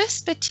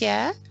first bit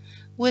here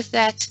with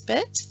that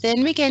bit,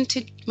 then we're going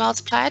to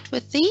multiply it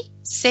with the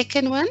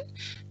second one,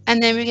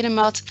 and then we're going to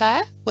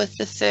multiply with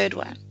the third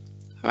one.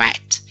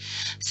 Right,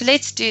 so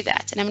let's do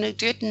that, and I'm going to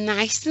do it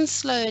nice and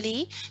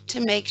slowly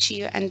to make sure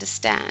you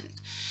understand.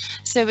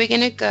 So we're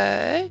going to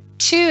go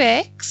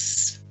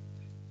 2x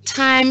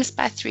times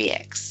by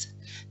 3x.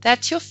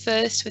 That's your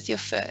first with your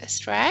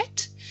first,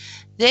 right?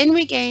 Then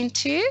we're going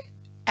to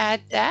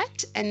add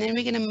that, and then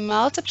we're going to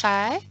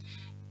multiply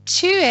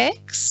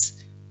 2x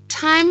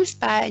times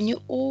by, and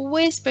you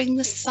always bring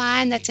the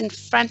sign that's in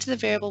front of the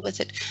variable with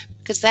it,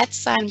 because that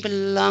sign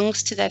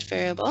belongs to that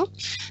variable.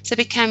 So it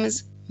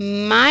becomes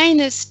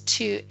minus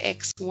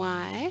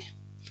 2xy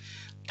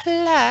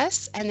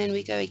plus, and then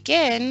we go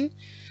again,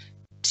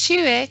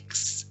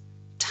 2x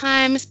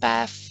times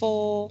by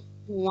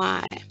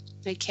 4y,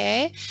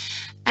 okay?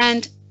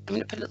 And I'm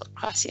going to put a little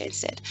cross here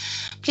instead.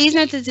 Please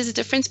note that there's a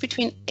difference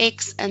between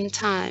x and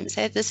times.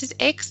 Okay? This is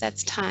x,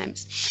 that's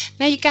times.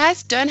 Now you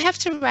guys don't have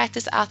to write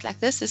this out like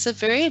this. This is a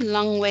very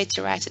long way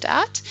to write it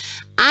out.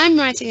 I'm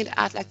writing it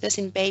out like this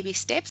in baby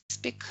steps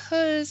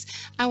because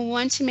I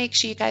want to make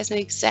sure you guys know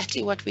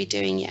exactly what we're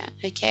doing here,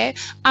 okay?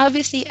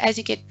 Obviously, as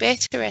you get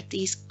better at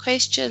these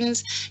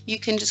questions, you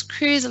can just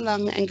cruise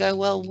along and go,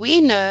 well,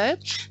 we know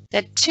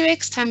that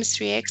 2x times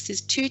 3x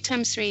is 2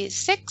 times 3 is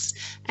 6,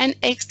 and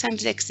x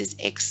times x is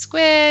x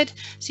squared.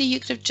 So you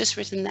could have just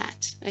written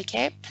that,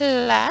 okay?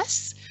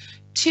 Plus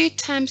 2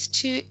 times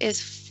 2 is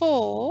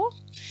 4.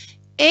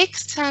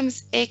 X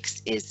times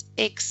x is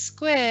x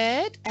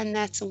squared, and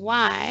that's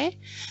y.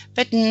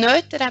 But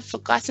note that I've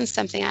forgotten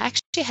something. I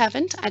actually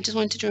haven't. I just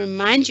wanted to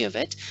remind you of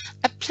it.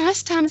 A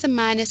plus times a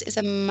minus is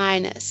a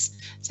minus.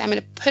 So I'm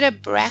going to put a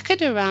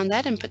bracket around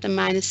that and put the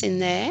minus in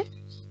there.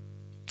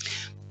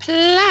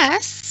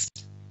 Plus,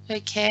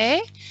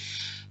 okay,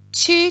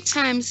 2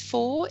 times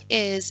 4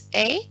 is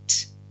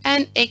 8,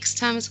 and x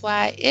times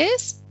y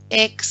is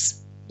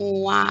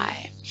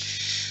xy.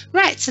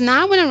 Right, so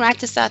now I want to write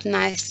this out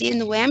nicely, and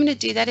the way I'm going to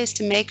do that is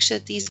to make sure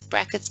that these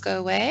brackets go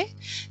away.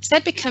 So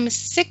that becomes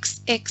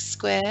 6x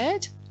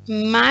squared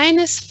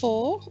minus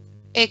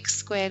 4x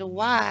squared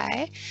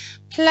y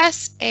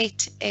plus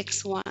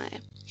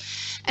 8xy.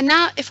 And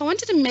now if I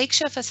wanted to make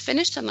sure if I was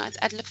finished or not,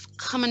 I'd look for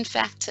common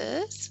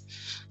factors.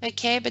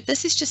 Okay, but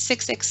this is just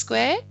 6x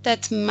squared,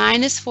 that's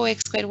minus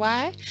 4x squared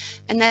y,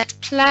 and that's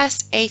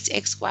plus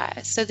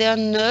 8xy. So there are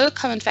no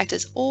common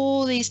factors.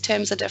 All these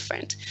terms are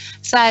different.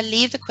 So I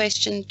leave the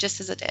question just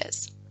as it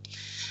is.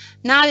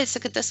 Now let's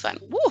look at this one.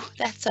 Woo,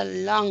 that's a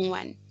long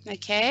one,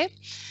 okay?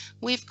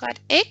 We've got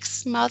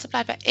x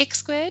multiplied by x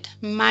squared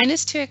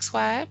minus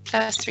 2xy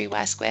plus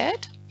 3y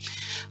squared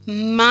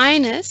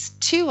minus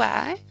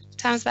 2y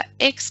times by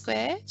x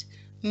squared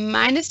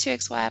minus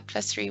 2xy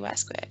plus 3y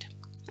squared.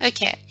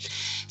 Okay,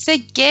 so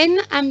again,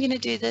 I'm going to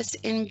do this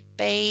in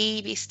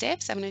baby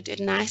steps. I'm going to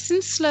do it nice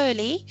and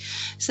slowly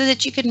so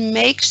that you can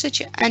make sure that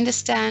you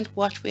understand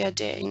what we are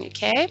doing,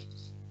 okay?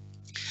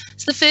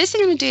 So the first thing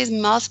I'm going to do is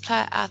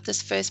multiply out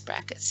this first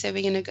bracket. So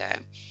we're going to go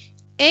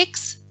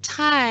x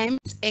times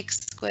x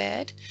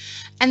squared.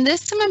 And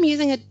this time I'm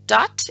using a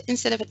dot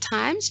instead of a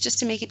times just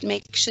to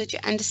make sure that you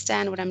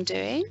understand what I'm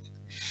doing.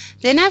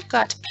 Then I've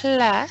got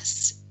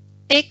plus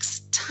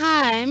x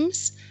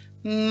times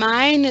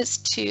minus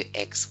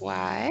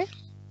 2xy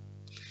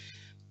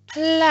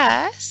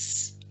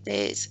plus,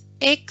 there's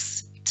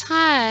x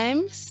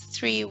times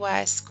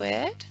 3y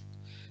squared.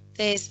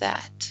 There's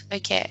that.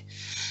 Okay.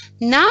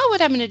 Now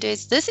what I'm going to do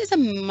is, this is a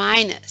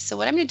minus. So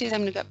what I'm going to do is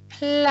I'm going to go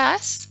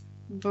plus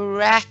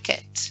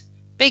bracket,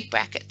 big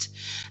bracket.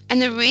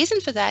 And the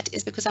reason for that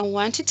is because I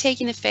want to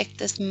take in effect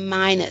this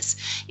minus.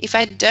 If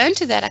I don't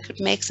do that, I could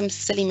make some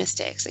silly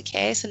mistakes.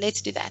 Okay, so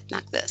let's do that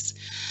like this.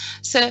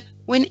 So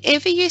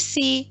whenever you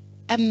see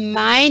a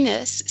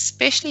minus,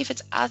 especially if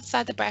it's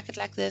outside the bracket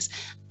like this,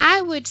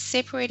 I would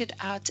separate it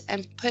out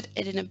and put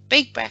it in a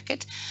big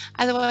bracket.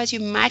 Otherwise,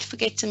 you might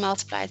forget to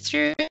multiply it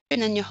through,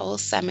 and then your whole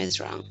sum is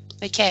wrong.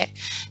 Okay,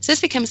 so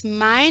this becomes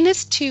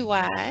minus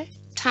 2y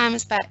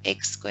times by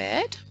x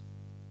squared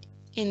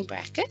in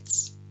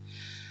brackets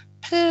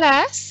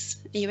plus,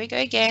 here we go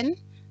again,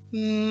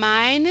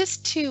 minus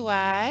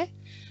 2y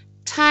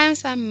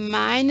times by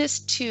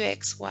minus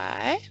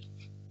 2xy.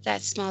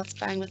 That's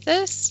multiplying with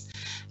this.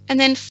 And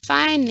then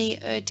finally,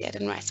 oh dear, I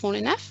didn't write small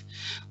enough.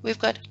 We've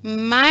got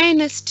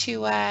minus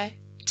 2y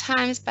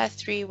times by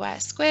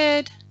 3y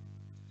squared,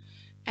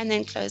 and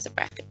then close the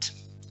bracket.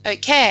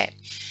 Okay,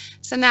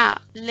 so now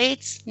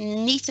let's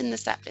neaten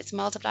this up. Let's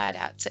multiply it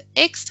out. So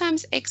x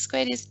times x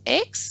squared is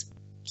x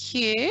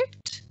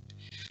cubed.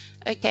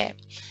 Okay,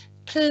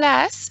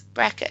 plus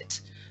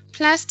bracket.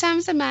 Plus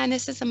times a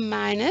minus is a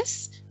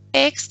minus.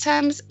 X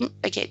times,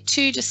 okay,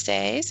 2 just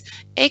stays.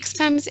 X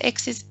times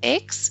x is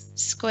x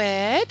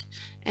squared.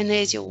 And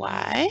there's your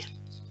y,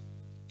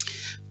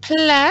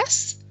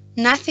 plus,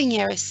 nothing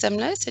here is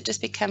similar, so it just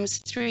becomes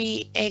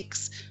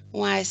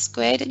 3xy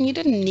squared, and you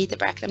didn't need the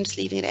bracket, I'm just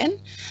leaving it in,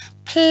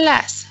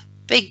 plus,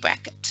 big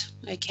bracket,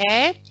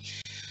 okay?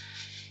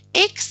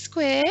 X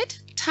squared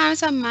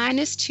times our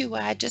minus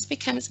 2y just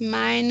becomes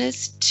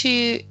minus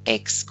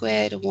 2x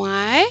squared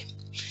y.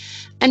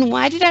 And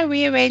why did I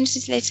rearrange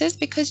these letters?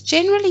 Because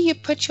generally you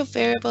put your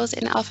variables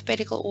in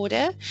alphabetical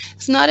order.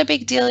 It's not a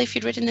big deal if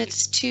you'd written it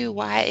as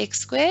 2yx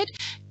squared.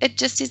 It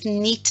just is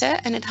neater,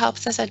 and it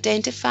helps us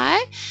identify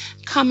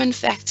common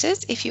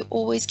factors if you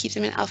always keep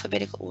them in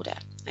alphabetical order.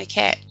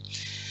 Okay.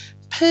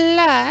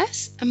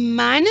 Plus, a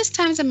minus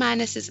times a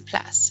minus is a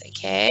plus.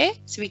 Okay,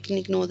 so we can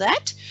ignore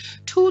that.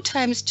 2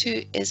 times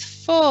 2 is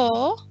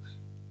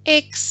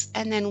 4x,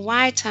 and then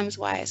y times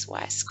y is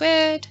y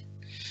squared.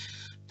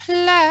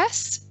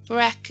 Plus,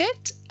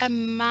 bracket, a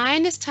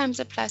minus times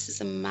a plus is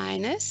a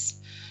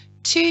minus.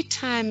 2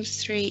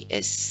 times 3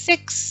 is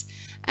 6,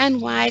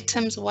 and y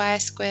times y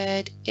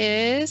squared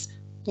is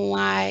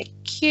y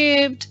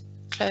cubed.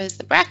 Close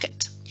the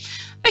bracket.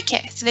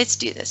 Okay, so let's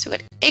do this. We've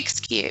got x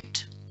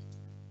cubed.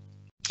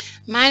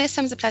 Minus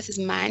times the plus is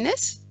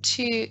minus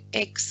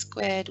 2x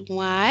squared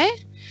y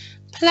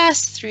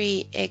plus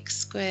 3x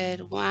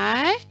squared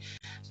y.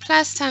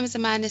 Plus times the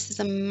minus is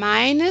a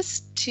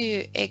minus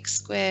 2x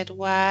squared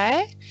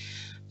y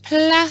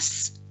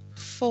plus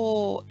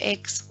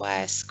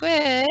 4xy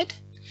squared.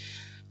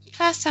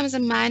 Plus times a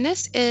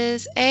minus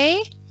is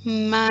a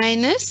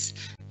minus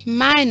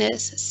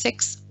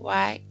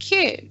 6y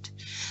cubed.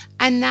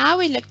 And now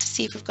we look to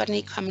see if we've got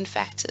any common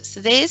factors. So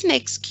there's an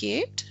x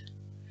cubed,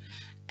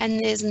 and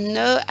there's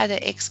no other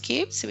x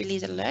cubed, so we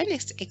leave it alone,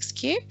 it's x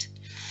cubed.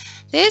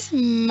 There's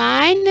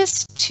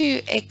minus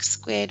 2x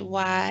squared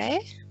y,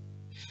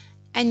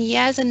 and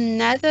here's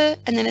another,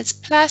 and then it's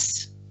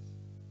plus,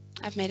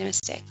 I've made a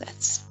mistake,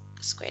 that's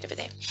squared over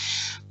there.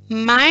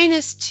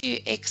 Minus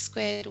 2x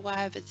squared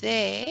y over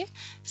there,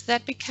 so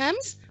that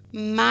becomes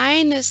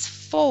minus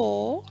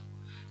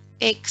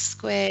 4x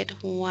squared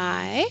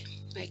y,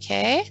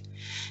 okay?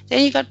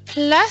 Then you've got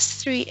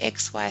plus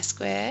 3xy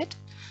squared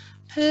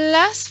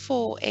plus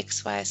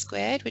 4xy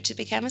squared, which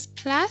becomes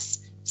plus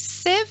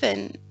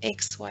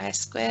 7xy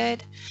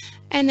squared,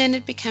 and then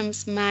it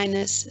becomes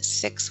minus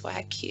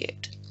 6y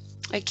cubed.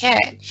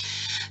 Okay,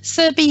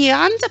 so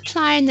beyond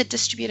applying the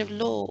distributive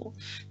law,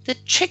 the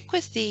trick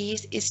with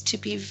these is to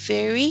be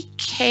very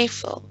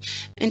careful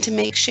and to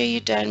make sure you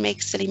don't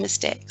make silly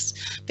mistakes,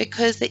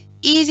 because the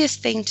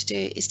easiest thing to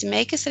do is to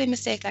make a silly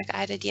mistake like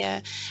I did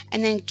here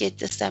and then get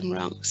the sum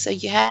wrong. So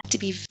you have to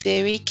be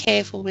very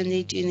careful when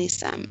they're doing these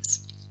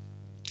sums.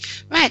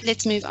 Right,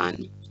 let's move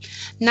on.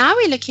 Now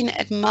we're looking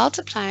at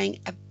multiplying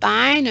a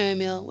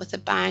binomial with a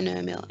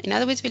binomial. In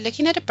other words, we're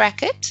looking at a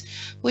bracket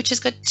which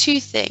has got two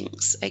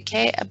things,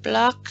 okay? A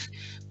block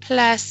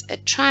plus a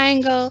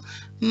triangle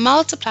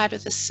multiplied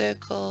with a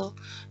circle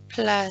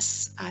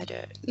plus, I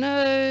don't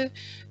know,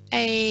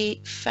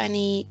 a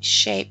funny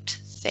shaped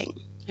thing,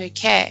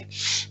 okay?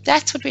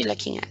 That's what we're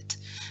looking at.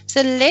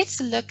 So let's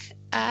look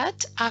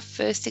at our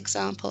first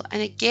example,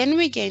 and again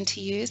we're going to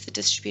use the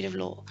distributive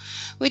law,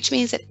 which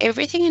means that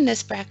everything in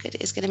this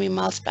bracket is going to be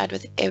multiplied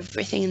with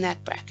everything in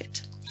that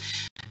bracket.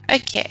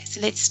 Okay,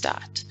 so let's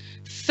start.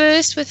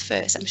 First with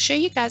first, I'm sure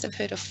you guys have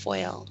heard of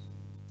FOIL.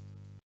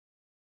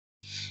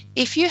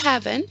 If you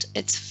haven't,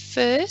 it's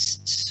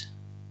first,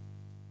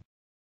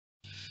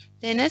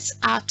 then it's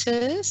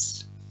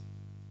outers,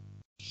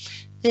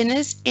 then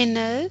it's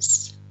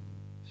inners,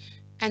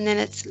 and then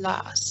it's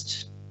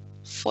last.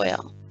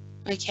 FOIL.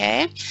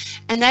 Okay,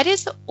 and that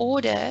is the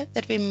order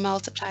that we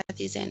multiply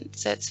these in.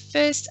 So it's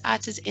first,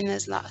 outers,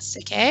 inners, last.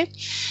 Okay,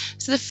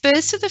 so the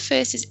first of the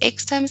first is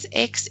x times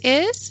x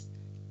is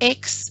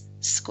x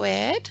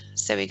squared.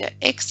 So we go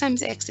x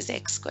times x is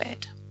x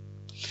squared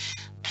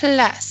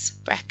plus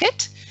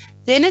bracket.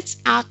 Then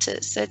it's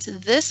outers. So it's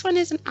this one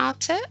is an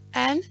outer,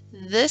 and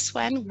this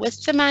one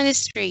with the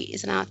minus 3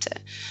 is an outer.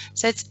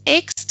 So it's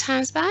x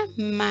times by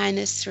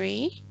minus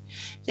 3.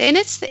 Then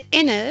it's the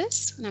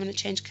inners, and I'm going to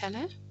change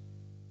color.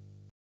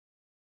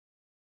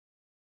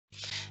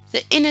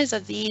 The inners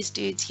of these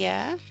dudes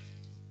here.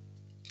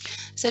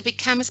 So it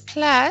becomes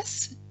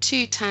plus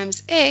 2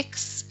 times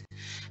x.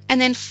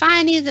 And then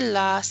finally the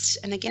last,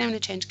 and again I'm going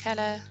to change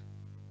color,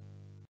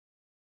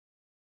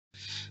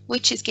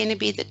 which is going to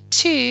be the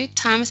 2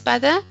 times by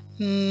the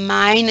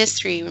minus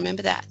 3.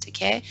 Remember that,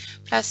 okay?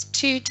 Plus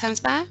 2 times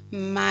by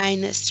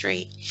minus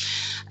 3.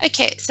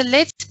 Okay, so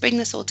let's bring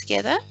this all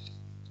together.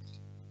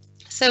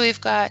 So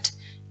we've got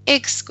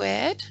x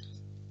squared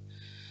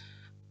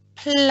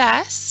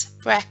plus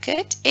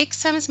bracket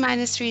x times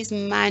minus 3 is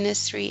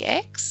minus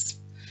 3x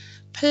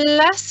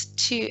plus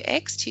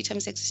 2x, 2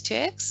 times x is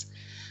 2x,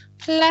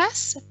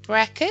 plus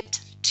bracket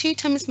 2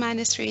 times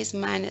minus 3 is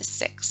minus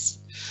 6.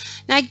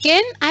 Now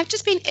again, I've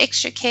just been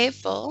extra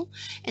careful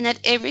in that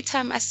every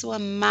time I saw a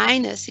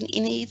minus in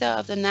either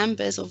of the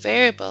numbers or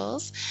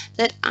variables,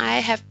 that I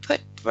have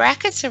put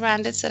brackets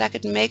around it so that I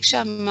could make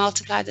sure I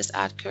multiply this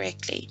out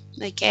correctly.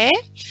 Okay,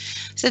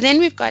 so then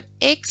we've got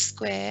x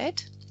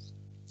squared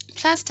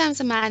plus times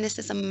a minus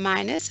is a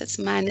minus, it's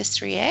minus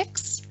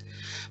 3x,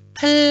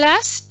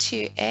 plus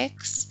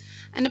 2x,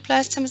 and a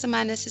plus times a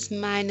minus is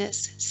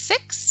minus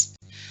 6.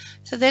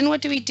 So then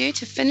what do we do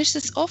to finish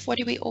this off? What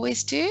do we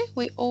always do?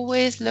 We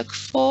always look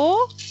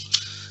for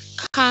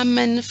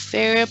common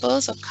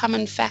variables or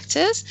common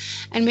factors,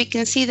 and we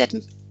can see that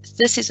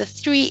this is a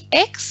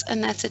 3x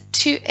and that's a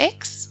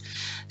 2x.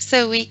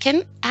 So we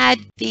can add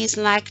these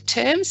like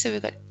terms. So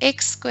we've got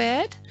x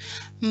squared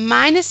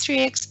minus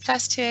 3x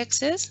plus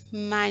 2x is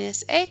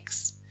minus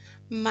x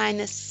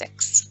minus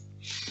 6.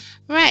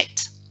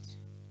 Right.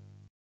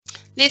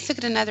 Let's look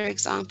at another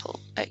example.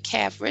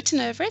 Okay, I've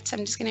written over it, so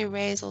I'm just going to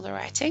erase all the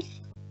writing.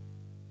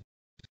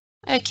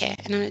 Okay,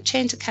 and I'm going to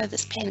change the color of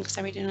this pen because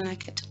I really don't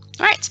like it.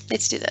 All right,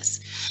 let's do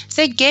this.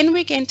 So again,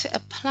 we're going to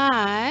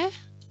apply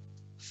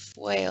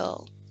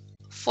FOIL.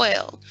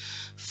 FOIL.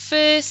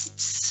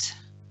 First,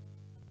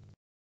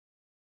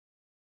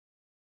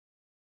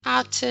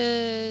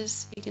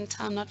 outers, you can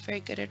tell I'm not very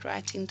good at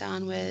writing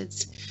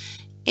downwards,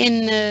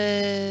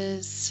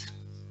 inners,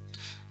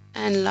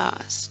 and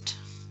last.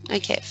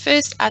 Okay,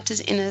 first out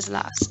is in is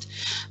last.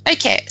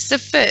 Okay, so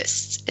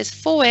first is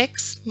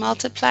 4x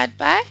multiplied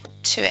by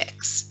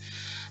 2x.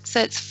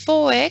 So it's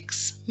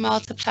 4x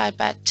multiplied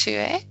by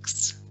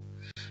 2x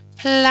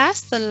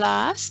plus the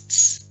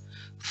last's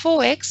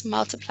 4x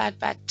multiplied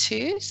by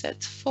 2. So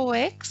it's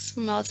 4x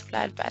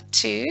multiplied by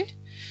 2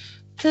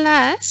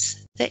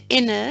 plus the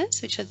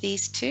inners, which are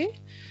these two,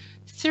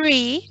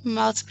 3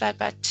 multiplied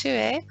by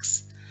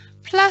 2x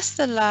plus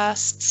the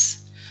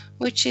lasts,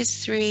 which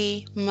is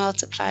 3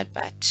 multiplied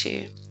by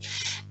 2.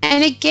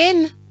 And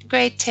again,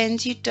 grade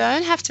 10s, you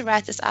don't have to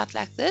write this out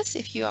like this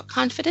if you are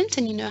confident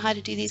and you know how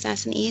to do these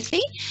nice and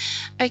easily.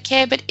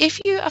 Okay, but if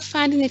you are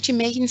finding that you're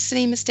making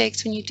silly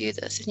mistakes when you do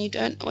this and you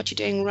don't know what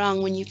you're doing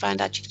wrong when you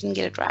find out you didn't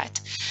get it right,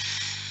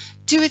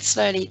 do it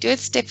slowly, do it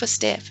step for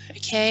step,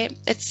 okay?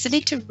 It's silly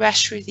to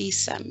rush through these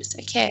sums,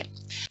 okay?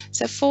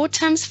 So 4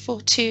 times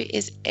 2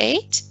 is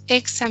 8,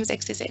 x times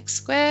x is x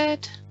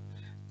squared,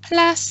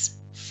 plus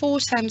 4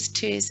 times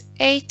 2 is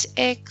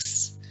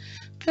 8x,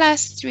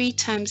 plus 3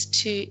 times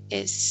 2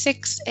 is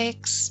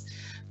 6x,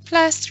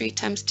 plus 3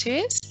 times 2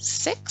 is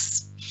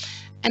 6.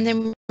 And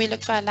then we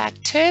look for our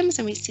like terms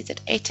and we see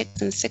that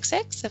 8x and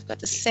 6x have got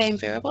the same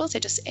variables, they're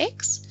just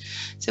x.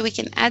 So we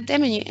can add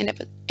them and you end up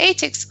with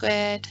 8x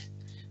squared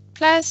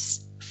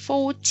plus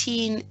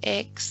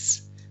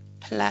 14x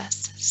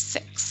plus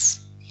 6.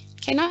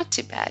 Okay, not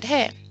too bad,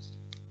 hey?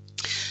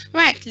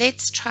 Right,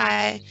 let's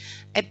try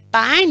a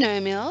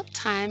binomial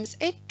times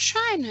a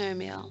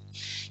trinomial.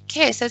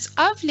 Okay, so it's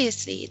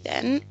obviously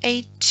then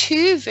a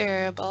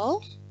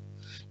 2-variable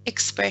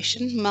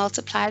expression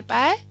multiplied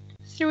by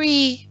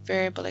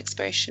 3-variable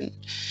expression.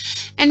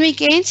 And we're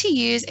going to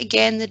use,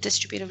 again, the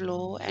distributive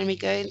law, and we're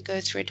going to go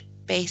through it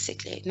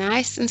basically,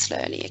 nice and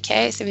slowly,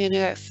 okay? So we're going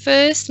to go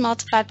first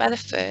multiplied by the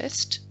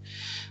first,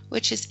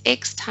 which is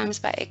x times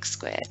by x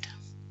squared,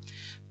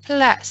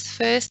 plus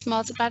first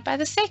multiplied by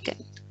the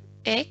second,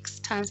 x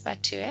times by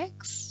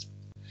 2x,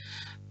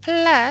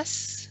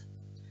 plus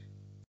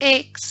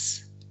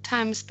x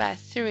times by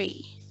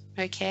 3,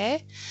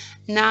 okay?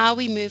 Now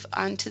we move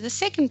on to the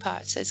second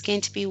part. So it's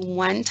going to be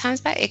 1 times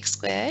by x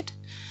squared.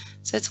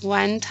 So it's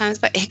 1 times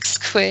by x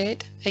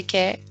squared,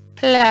 okay?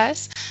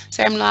 Plus,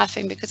 sorry, I'm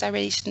laughing because I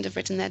really shouldn't have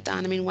written that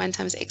down. I mean, 1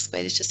 times x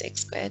squared is just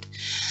x squared.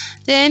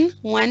 Then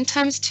 1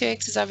 times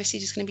 2x is obviously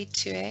just going to be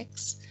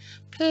 2x.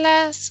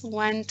 Plus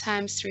 1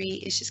 times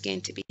 3 is just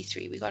going to be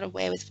 3. We got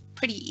away with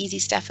pretty easy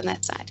stuff on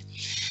that side.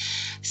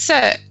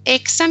 So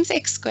x times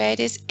x squared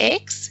is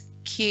x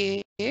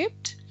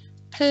cubed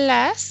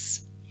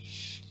plus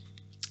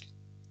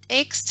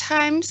x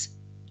times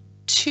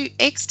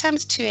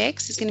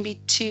 2x is going to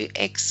be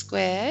 2x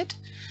squared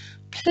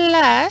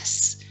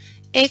plus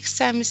x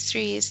times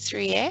 3 is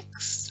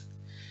 3x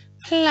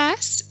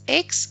plus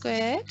x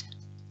squared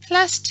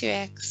plus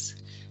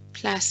 2x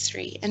plus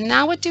 3. And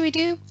now what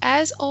do?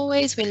 As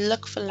always, we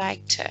look for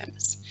like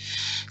terms.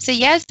 So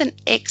here's an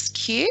x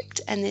cubed,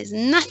 and there's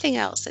nothing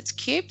else that's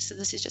cubed, so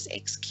this is just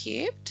x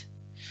cubed.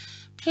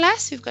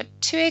 Plus, we've got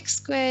 2x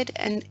squared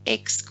and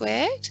x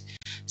squared.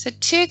 So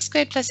 2x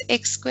squared plus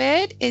x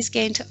squared is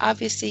going to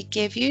obviously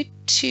give you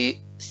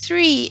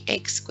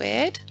 3x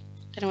squared.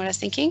 Don't know what I was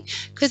thinking,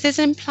 because there's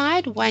an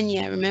implied 1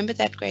 here. Remember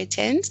that, grade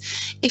 10s.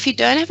 If you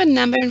don't have a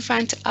number in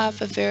front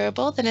of a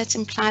variable, then it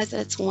implies that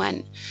it's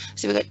 1.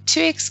 So we've got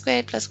 2x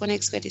squared plus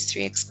 1x squared is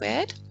 3x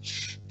squared.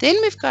 Then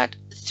we've got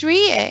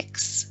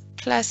 3x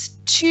plus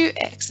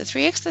 2x. So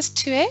 3x plus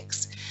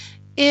 2x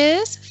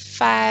is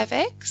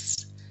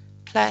 5x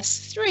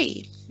plus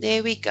 3.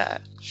 There we go.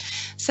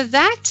 So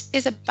that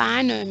is a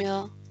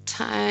binomial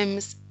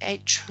times a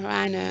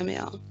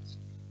trinomial.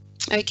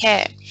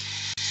 Okay.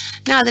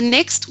 Now the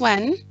next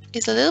one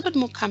is a little bit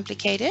more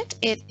complicated.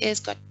 It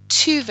is got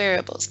 2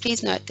 variables.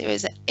 Please note there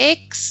is an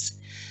x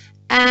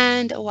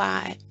and a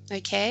y.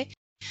 Okay.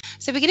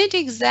 So we're going to do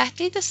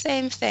exactly the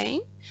same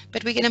thing,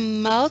 but we're going to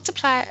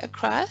multiply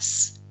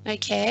across.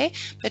 Okay.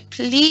 But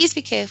please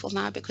be careful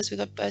now because we've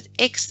got both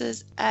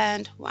x's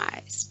and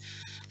y's.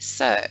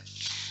 So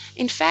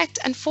in fact,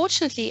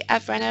 unfortunately,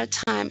 I've run out of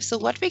time. So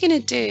what we're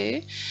going to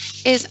do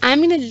is I'm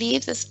going to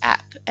leave this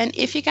up. And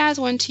if you guys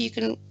want to, you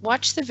can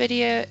watch the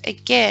video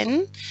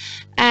again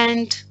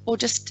or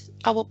just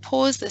I will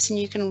pause this and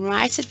you can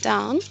write it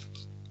down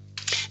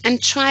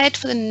and try it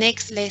for the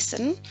next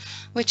lesson,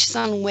 which is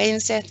on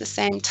Wednesday at the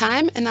same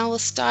time. And I will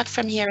start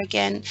from here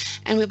again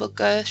and we will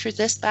go through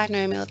this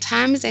binomial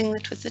timesing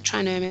it with the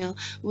trinomial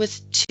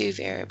with 2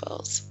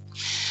 variables.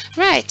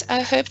 Right,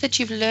 I hope that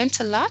you've learned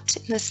a lot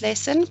in this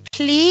lesson.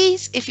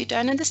 Please, if you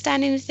don't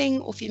understand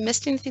anything or if you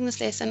missed anything in this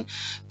lesson,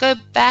 go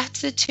back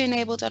to the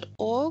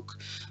toenable.org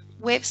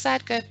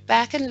website, go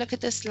back and look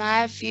at this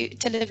live view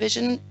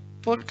television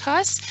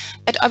broadcast.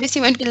 It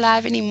obviously won't be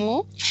live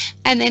anymore.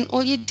 And then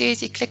all you do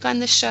is you click on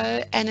the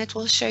show and it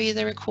will show you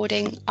the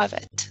recording of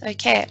it.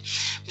 Okay,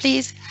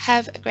 please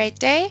have a great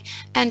day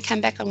and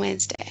come back on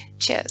Wednesday.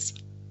 Cheers.